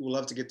in. We would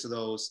love to get to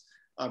those.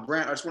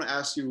 Brant, I just want to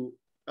ask you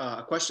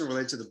a question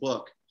related to the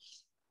book.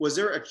 Was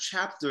there a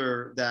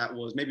chapter that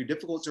was maybe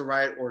difficult to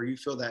write, or you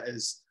feel that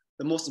is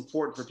the most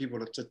important for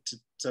people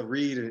to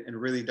read and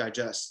really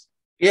digest?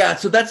 Yeah,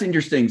 so that's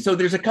interesting. So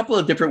there's a couple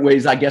of different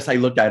ways I guess I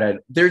looked at it.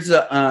 There's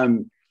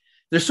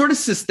sort of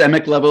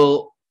systemic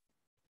level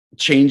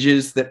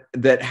changes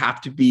that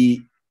have to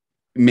be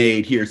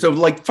made here. So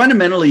like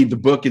fundamentally, the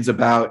book is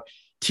about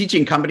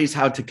teaching companies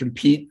how to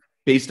compete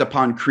based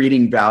upon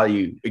creating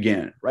value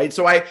again, right?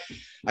 So I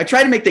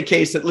try to make the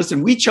case that,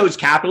 listen, we chose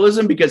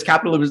capitalism because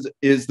capitalism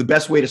is the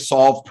best way to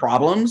solve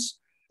problems.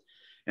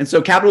 And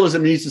so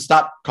capitalism needs to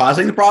stop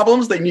causing the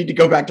problems. They need to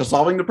go back to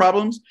solving the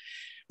problems.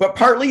 But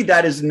partly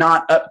that is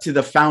not up to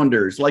the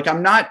founders. Like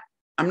I'm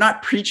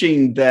not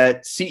preaching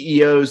that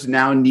CEOs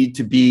now need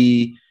to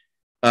be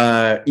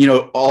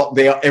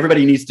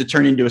everybody needs to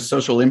turn into a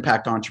social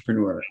impact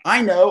entrepreneur.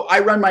 I know, I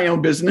run my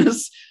own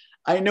business.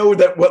 I know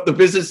that what the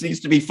business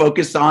needs to be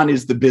focused on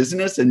is the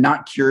business and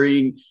not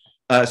curing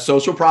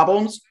social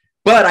problems.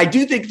 But I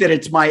do think that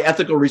it's my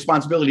ethical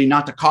responsibility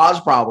not to cause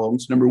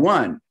problems, number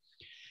one.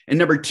 And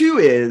number two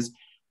is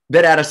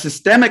that at a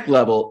systemic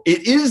level,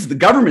 it is the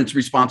government's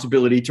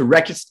responsibility to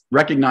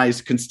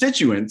recognize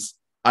constituents,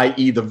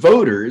 i.e. the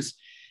voters,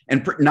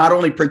 and not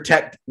only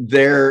protect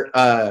their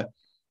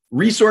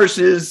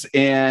resources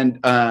and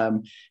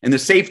the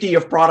safety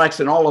of products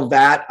and all of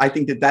that. I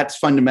think that that's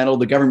fundamental.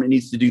 The government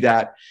needs to do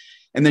that.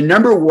 And the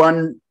number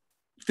one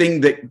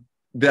thing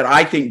that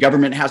I think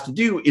government has to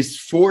do is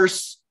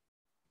force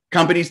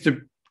companies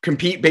to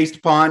compete based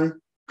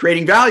upon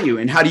creating value.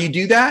 And how do you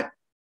do that?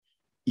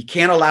 You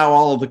can't allow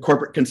all of the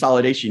corporate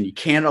consolidation. You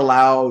can't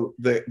allow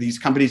these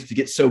companies to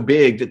get so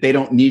big that they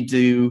don't need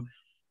to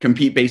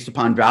compete based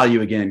upon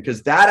value again,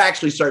 because that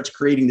actually starts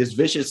creating this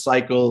vicious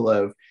cycle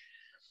of,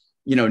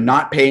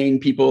 not paying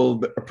people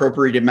the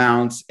appropriate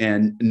amounts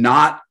and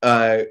not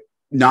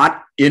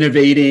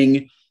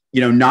innovating,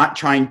 not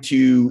trying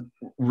to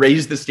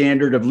raise the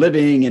standard of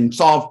living and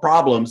solve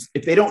problems.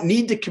 If they don't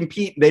need to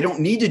compete, they don't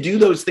need to do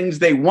those things,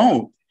 they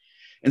won't.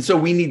 And so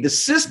we need the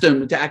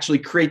system to actually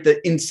create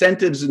the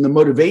incentives and the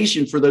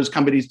motivation for those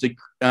companies to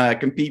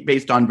compete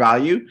based on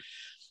value.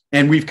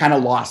 And we've kind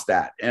of lost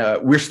that.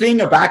 We're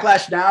seeing a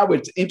backlash now, but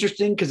it's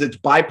interesting because it's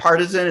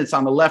bipartisan. It's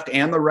on the left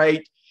and the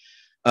right.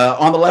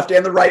 On the left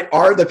and the right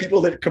are the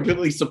people that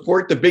completely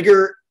support the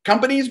bigger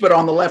companies, but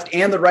on the left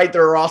and the right,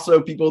 there are also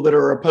people that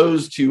are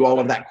opposed to all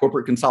of that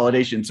corporate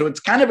consolidation. So it's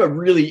kind of a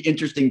really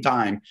interesting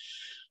time.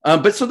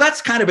 But so that's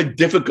kind of a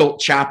difficult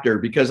chapter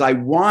because I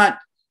want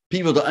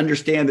people to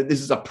understand that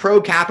this is a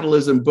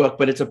pro-capitalism book,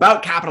 but it's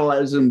about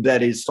capitalism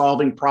that is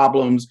solving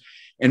problems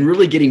and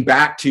really getting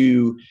back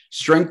to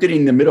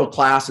strengthening the middle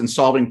class and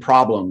solving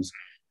problems.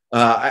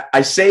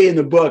 I say in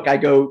the book, I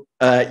go,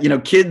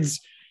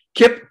 kids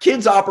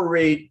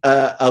operate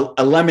a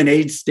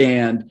lemonade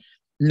stand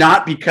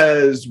not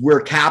because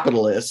we're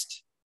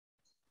capitalist.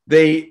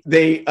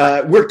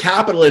 We're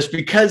capitalist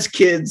because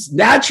kids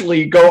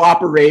naturally go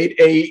operate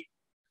a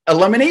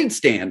lemonade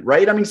stand,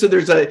 right? I mean, so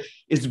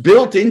it's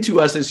built into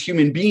us as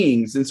human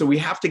beings. And so we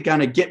have to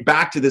kind of get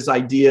back to this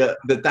idea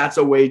that that's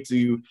a way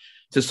to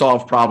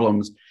solve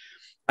problems.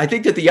 I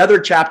think that the other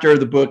chapter of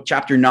the book,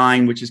 chapter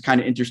 9, which is kind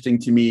of interesting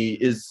to me,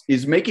 is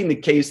making the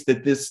case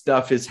that this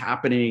stuff is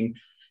happening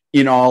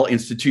in all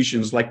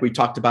institutions, like we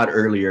talked about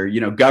earlier,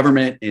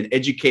 government and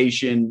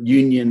education,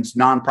 unions,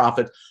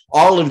 nonprofits,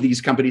 all of these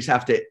companies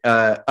have to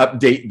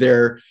update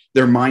their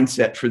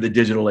mindset for the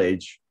digital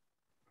age.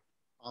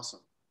 Awesome.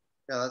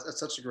 Yeah, that's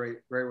such a great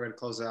way to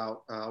close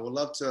out. I would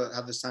love to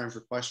have this time for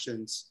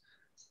questions.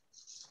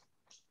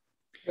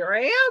 Here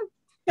I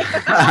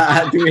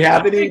am. Do we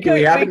have any? We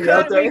could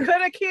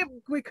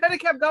have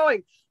kept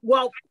going.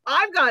 Well,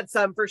 I've got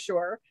some for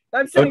sure.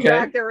 I'm sitting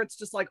back there. It's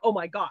just like, oh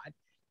my God.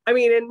 I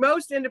mean, in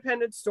most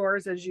independent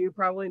stores, as you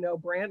probably know,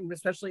 Brant, and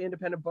especially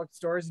independent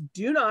bookstores,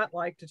 do not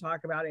like to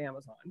talk about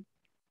Amazon.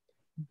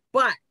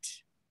 But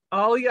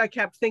all I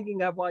kept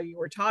thinking of while you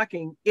were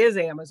talking is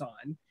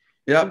Amazon.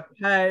 Yeah.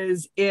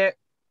 Because it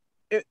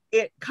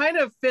kind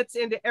of fits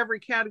into every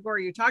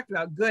category you talked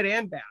about, good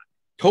and bad.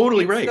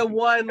 Totally right. The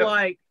one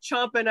like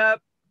chomping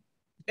up,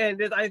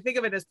 and I think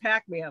of it as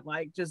Pac-Man,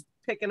 like just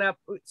picking up.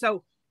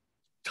 So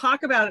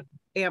talk about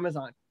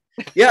Amazon.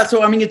 Yeah,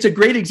 so I mean, it's a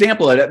great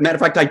example. As a matter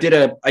of fact, I did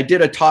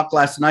a talk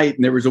last night,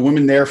 and there was a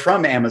woman there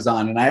from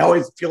Amazon, and I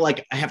always feel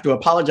like I have to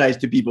apologize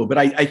to people, but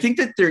I think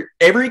that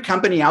every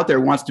company out there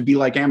wants to be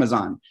like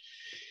Amazon.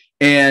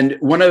 And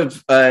one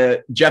of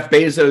Jeff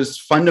Bezos'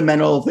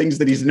 fundamental things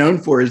that he's known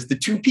for is the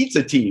 2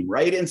 pizza team,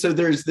 right? And so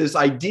there's this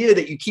idea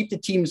that you keep the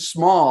team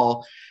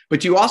small,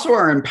 but you also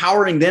are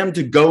empowering them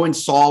to go and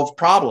solve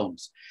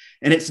problems.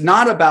 And it's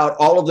not about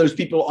all of those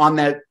people on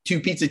that 2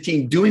 pizza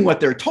team doing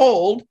what they're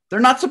told. They're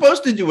not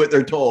supposed to do what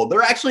they're told.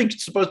 They're actually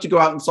supposed to go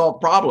out and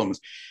solve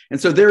problems. And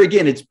so there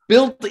again, it's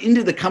built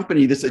into the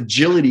company, this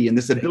agility and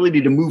this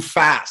ability to move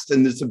fast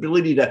and this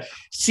ability to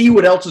see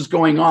what else is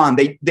going on.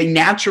 They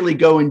naturally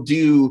go and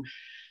do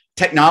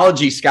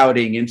technology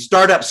scouting and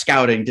startup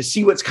scouting to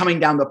see what's coming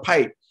down the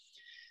pipe.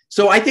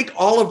 So I think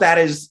all of that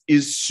is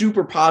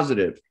super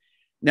positive.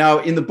 Now,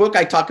 in the book,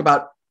 I talk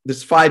about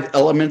there's 5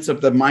 elements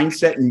of the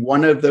mindset, and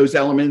one of those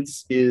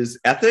elements is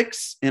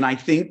ethics. And I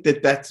think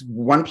that that's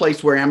one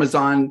place where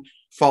Amazon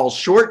falls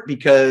short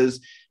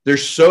because they're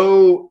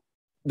so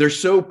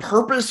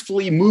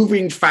purposefully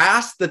moving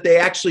fast that they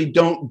actually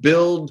don't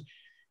build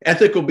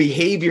ethical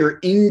behavior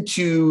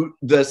into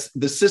the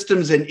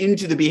systems and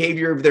into the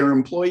behavior of their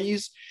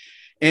employees.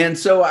 And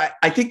so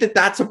I think that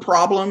that's a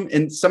problem.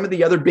 And some of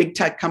the other big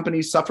tech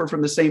companies suffer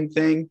from the same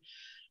thing.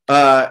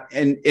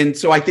 And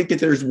so I think that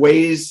there's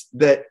ways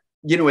that,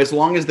 as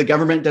long as the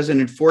government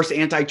doesn't enforce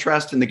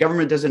antitrust and the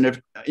government doesn't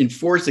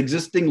enforce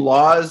existing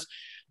laws,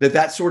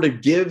 that sort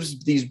of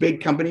gives these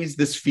big companies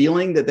this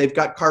feeling that they've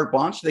got carte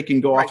blanche. They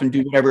can go off and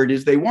do whatever it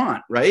is they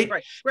want. Right.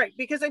 Right.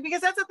 Because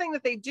that's the thing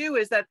that they do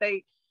is that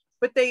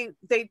but they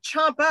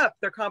chomp up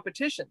their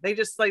competition.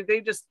 Either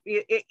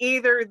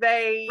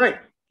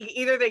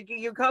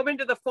you come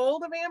into the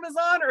fold of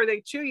Amazon, or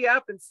they chew you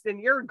up and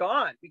you're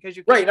gone because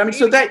you can't. Right. I mean,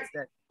 so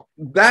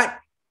that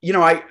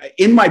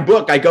in my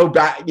book, I go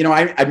back,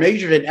 I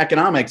majored in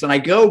economics, and I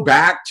go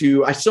back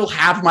to, I still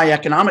have my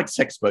economics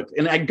textbook,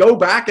 and I go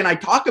back and I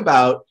talk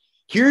about,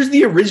 here's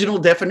the original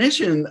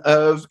definition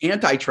of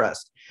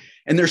antitrust.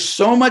 And there's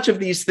so much of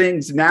these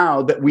things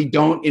now that we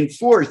don't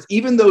enforce.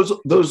 Even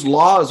those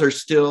laws are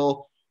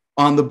still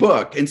on the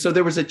book. And so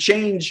there was a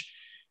change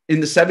in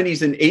the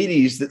 70s and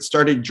 80s that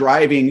started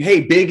driving,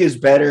 hey, big is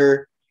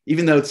better,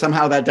 even though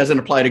somehow that doesn't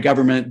apply to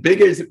government.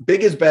 Big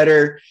is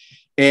better.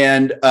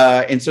 And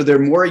so they're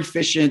more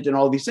efficient and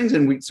all these things.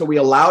 And so we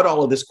allowed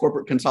all of this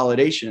corporate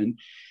consolidation,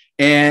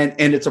 and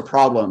it's a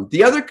problem.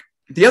 The other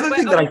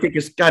thing that I think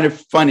is kind of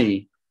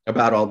funny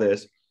about all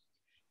this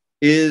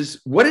is,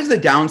 what is the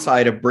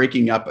downside of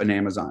breaking up an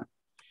Amazon?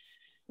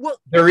 Well,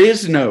 there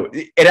is no,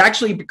 it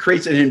actually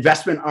creates an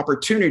investment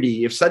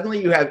opportunity. If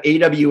suddenly you have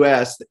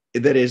AWS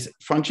that is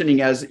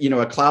functioning as,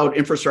 a cloud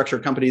infrastructure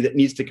company that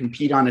needs to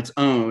compete on its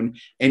own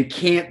and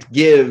can't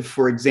give,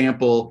 for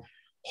example,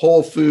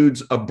 Whole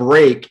Foods a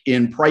break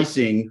in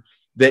pricing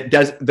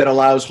that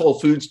allows Whole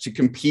Foods to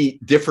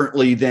compete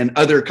differently than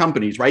other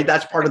companies, right?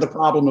 That's part of the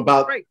problem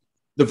about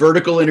the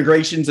vertical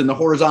integrations and the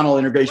horizontal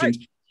integrations.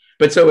 Right.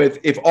 But so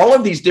if all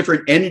of these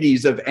different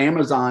entities of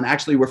Amazon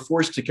actually were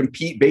forced to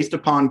compete based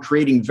upon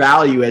creating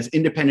value as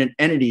independent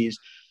entities,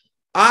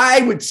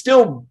 I would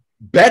still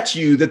bet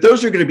you that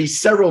those are going to be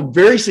several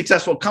very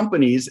successful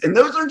companies, and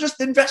those are just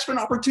investment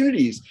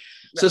opportunities.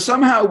 So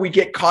somehow we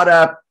get caught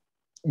up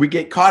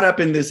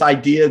in this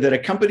idea that a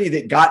company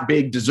that got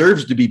big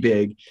deserves to be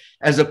big,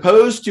 as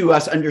opposed to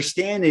us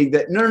understanding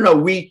that no,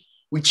 we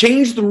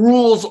change the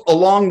rules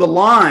along the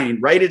line,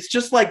 right? It's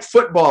just like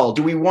football.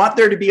 Do we want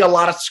there to be a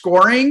lot of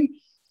scoring?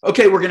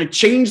 Okay, we're going to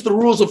change the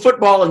rules of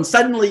football, and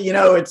suddenly,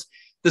 it's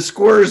the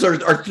scores are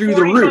through 45,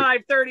 the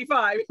roof.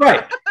 35.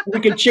 Right. We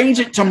could change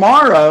it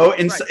tomorrow,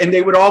 and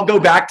they would all go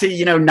back to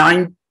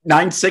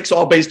 9-6,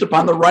 all based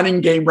upon the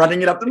running game,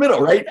 running it up the middle,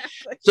 right?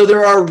 Exactly. So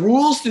there are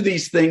rules to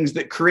these things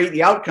that create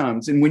the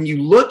outcomes. And when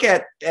you look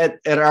at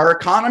our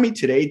economy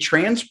today,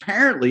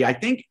 transparently, I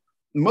think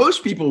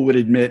most people would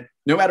admit,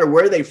 no matter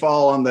where they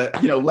fall on the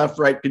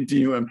left-right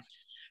continuum,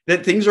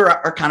 that things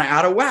are kind of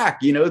out of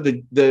whack.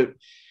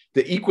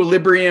 The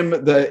equilibrium,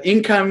 the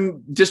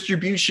income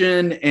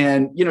distribution,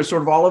 and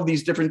sort of all of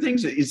these different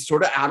things is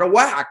sort of out of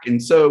whack. And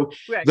so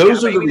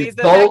those are the results.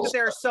 The fact that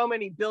there are so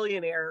many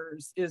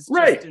billionaires is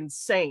just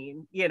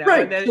insane.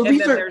 Right.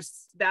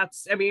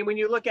 When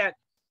you look at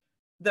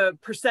the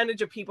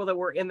percentage of people that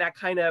were in that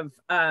kind of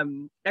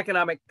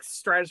economic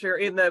stratosphere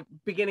in the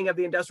beginning of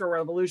the Industrial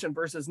Revolution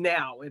versus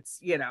now, it's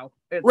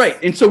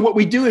right. And so what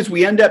we do is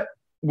we end up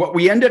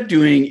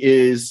doing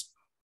is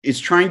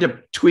trying to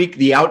tweak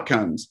the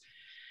outcomes.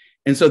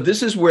 And so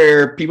this is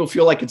where people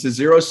feel like it's a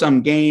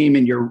zero-sum game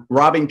and you're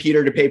robbing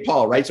Peter to pay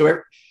Paul, right? So,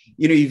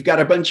 you've got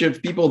a bunch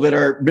of people that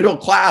are middle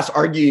class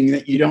arguing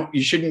that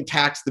you shouldn't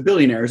tax the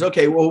billionaires.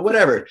 Okay, well,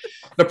 whatever.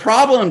 The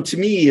problem to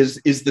me is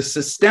the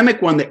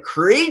systemic one that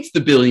creates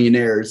the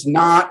billionaires,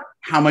 not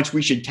how much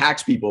we should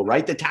tax people,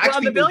 right?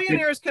 The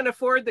billionaires can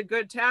afford the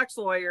good tax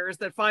lawyers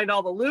that find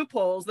all the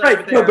loopholes that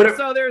are there. But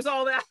so there's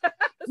all that.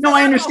 No,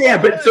 I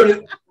understand, but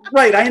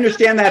I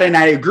understand that, and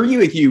I agree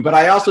with you, but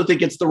I also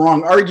think it's the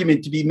wrong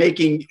argument to be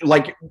making.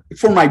 Like,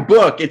 for my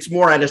book, it's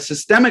more at a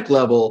systemic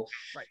level,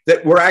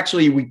 that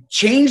we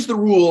change the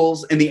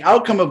rules, and the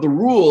outcome of the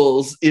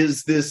rules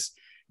is this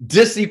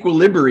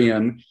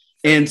disequilibrium.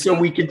 And so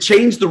we could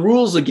change the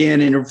rules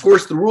again and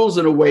enforce the rules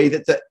in a way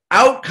that the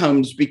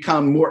outcomes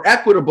become more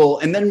equitable.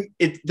 And then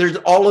there's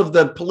all of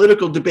the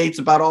political debates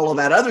about all of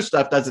that other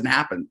stuff doesn't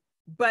happen.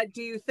 But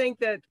do you think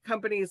that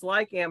companies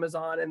like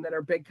Amazon and that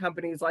are big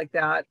companies like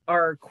that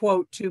are,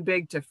 quote, too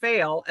big to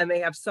fail, and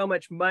they have so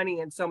much money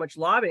and so much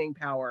lobbying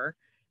power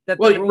that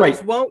the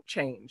rules won't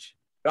change?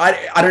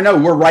 I don't know.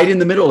 We're right in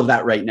the middle of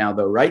that right now,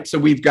 though, right? So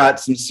we've got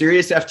some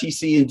serious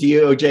FTC and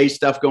DOJ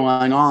stuff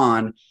going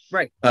on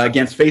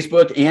against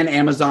Facebook and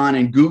Amazon,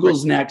 and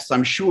Google's next,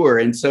 I'm sure.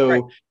 And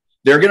so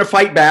they're going to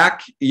fight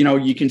back.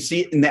 You can see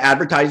it in the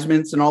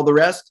advertisements and all the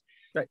rest.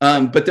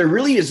 But there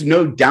really is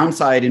no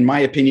downside, in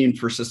my opinion,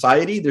 for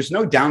society. There's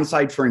no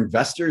downside for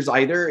investors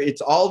either. It's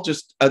all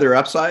just other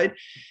upside.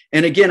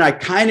 And again, I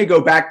kind of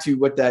go back to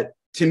what the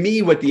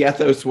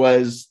ethos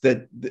was,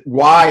 that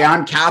why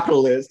I'm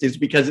capitalist is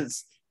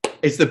because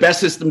it's the best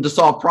system to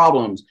solve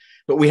problems.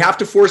 But we have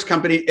to force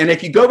companies. And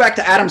if you go back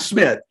to Adam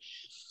Smith,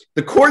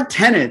 the core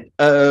tenet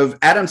of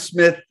Adam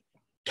Smith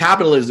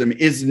capitalism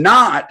is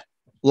not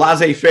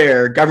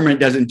laissez-faire,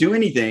 government doesn't do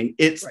anything.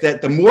 It's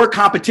that the more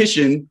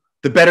competition,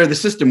 the better the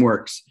system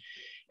works.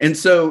 And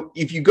so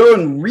if you go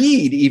and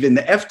read even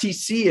the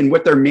FTC and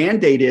what their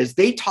mandate is,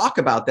 they talk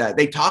about that.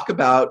 They talk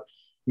about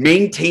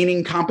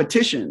maintaining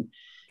competition.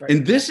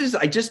 And this is,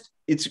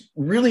 it's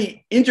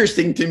really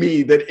interesting to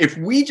me that if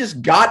we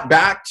just got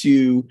back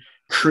to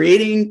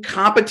creating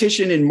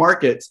competition in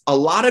markets, a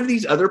lot of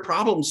these other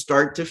problems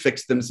start to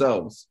fix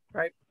themselves.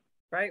 Right.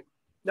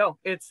 No,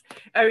 it's,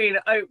 I mean,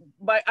 I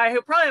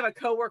probably have a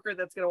coworker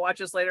that's going to watch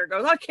this later and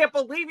goes, I can't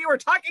believe you were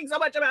talking so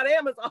much about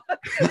Amazon.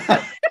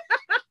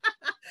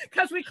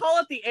 Because we call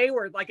it the A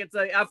word, like it's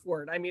a F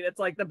word. I mean, it's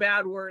like the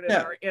bad word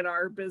in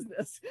our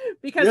business.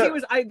 Because he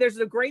was, there's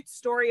a great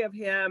story of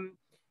him,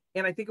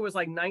 and I think it was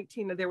like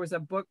there was a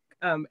book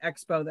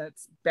expo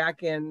that's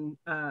back in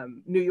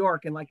New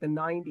York in like the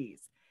 90s.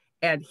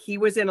 And he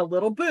was in a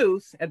little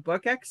booth at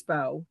Book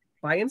Expo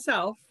by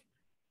himself,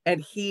 and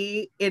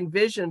he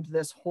envisioned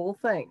this whole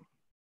thing.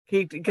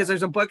 Because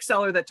there's a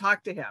bookseller that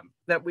talked to him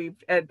that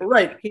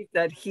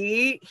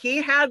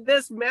he had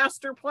this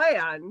master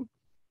plan.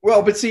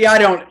 Well, but see, I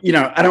don't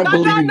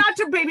believe not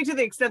to maybe to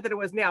the extent that it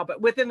was now,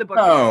 but within the book.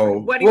 Oh,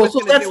 well, so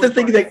that's the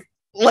thing that,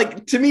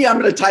 like, to me, I'm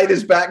going to tie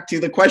this back to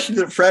the question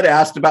that Fred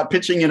asked about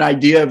pitching an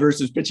idea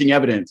versus pitching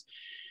evidence.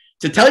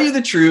 To tell you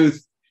the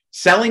truth,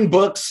 selling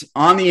books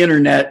on the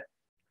internet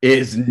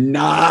is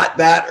not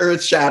that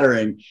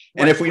earth-shattering. Right.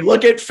 And if we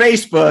look at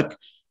Facebook,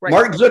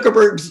 Mark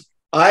Zuckerberg's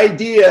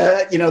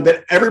idea,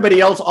 that everybody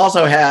else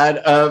also had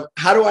of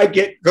how do I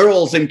get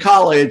girls in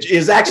college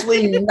is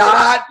actually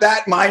not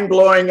that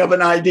mind-blowing of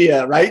an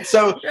idea, right?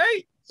 So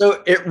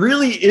it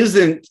really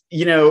isn't,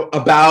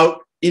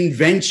 about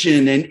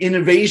invention and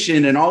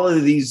innovation and all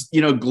of these,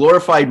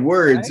 glorified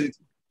words. Right.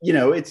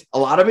 It's a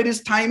lot of it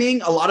is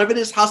timing, a lot of it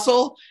is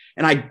hustle,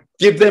 and I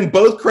give them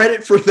both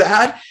credit for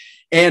that.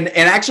 And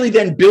actually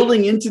then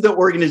building into the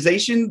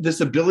organization this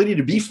ability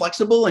to be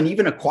flexible and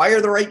even acquire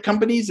the right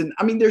companies. And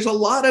I mean, there's a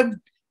lot of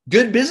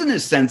good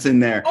business sense in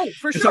there. Oh,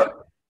 for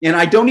sure. And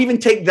I don't even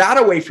take that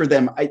away for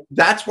them.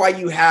 That's why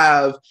you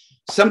have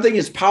something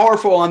as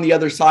powerful on the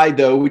other side,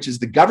 though, which is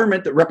the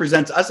government that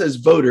represents us as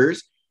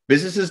voters.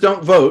 Businesses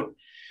don't vote.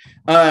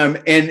 And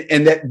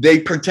that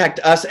they protect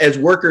us as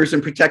workers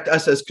and protect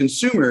us as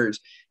consumers.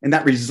 And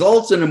that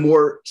results in a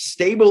more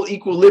stable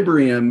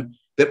equilibrium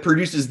that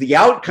produces the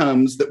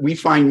outcomes that we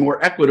find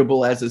more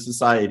equitable as a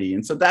society.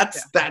 And so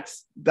that's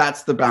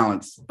the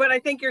balance. But I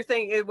think your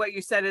thing, what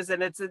you said is,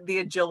 and it's the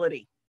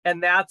agility.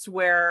 And that's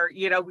where,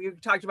 we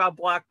talked about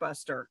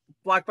Blockbuster.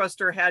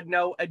 Blockbuster had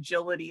no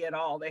agility at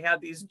all. They had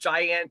these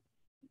giant,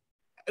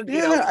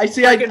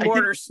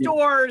 brick-and-mortar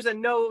stores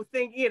and no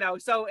thing,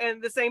 so,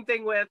 and the same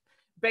thing with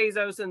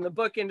Bezos and the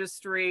book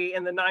industry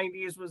in the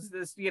 90s was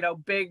this,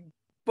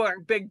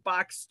 big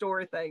box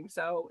store thing.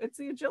 So it's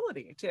the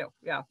agility too.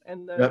 Yeah.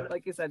 And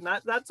like you said,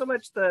 not so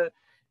much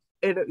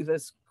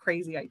this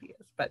crazy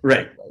ideas, but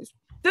anyways,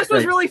 this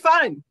was really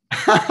fun.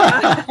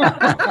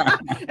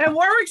 And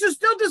Warwick's is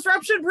still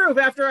disruption proof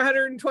after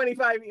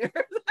 125 years.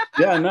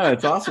 Yeah, no,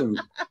 it's awesome.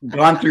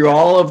 Gone through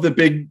all of the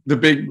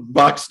big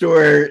box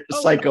store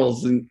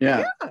cycles, and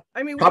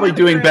I mean, probably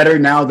doing better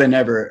now than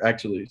ever,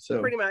 actually. So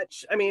pretty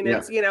much. I mean,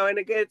 it's and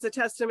it's a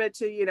testament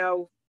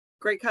to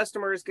great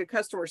customers, good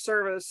customer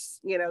service.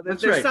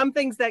 There's some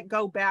things that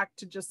go back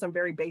to just some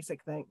very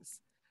basic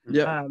things.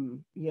 Yeah.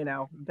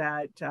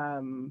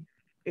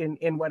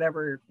 In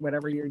whatever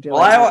you're doing.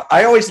 Well,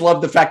 I always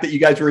love the fact that you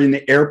guys were in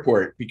the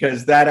airport,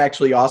 because that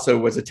actually also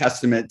was a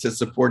testament to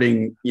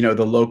supporting,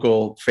 the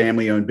local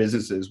family-owned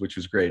businesses, which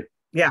was great.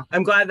 Yeah,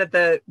 I'm glad that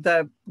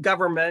the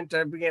government,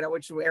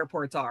 which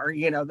airports are,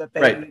 that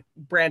they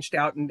branched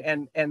out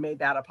and made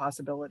that a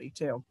possibility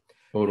too.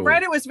 Totally.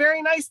 Fred, it was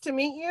very nice to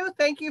meet you.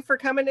 Thank you for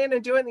coming in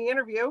and doing the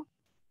interview.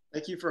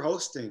 Thank you for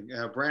hosting.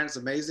 Brant is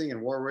amazing,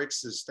 and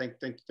Warwick's is thank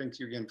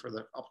you again for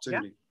the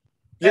opportunity.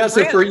 Yeah,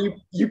 so for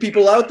you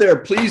people out there,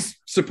 please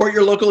support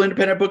your local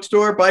independent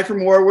bookstore. Buy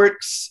from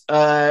Warwick's.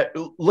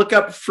 Look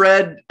up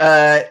Fred,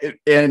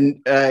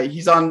 and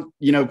he's on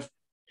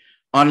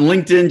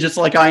LinkedIn, just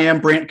like I am,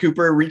 Brant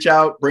Cooper. Reach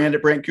out,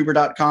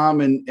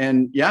 brand@brantcooper.com.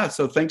 And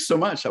so thanks so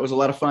much. That was a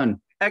lot of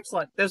fun.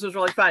 Excellent. This was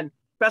really fun.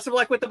 Best of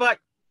luck with the book.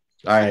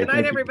 All right. Good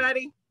night,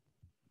 everybody.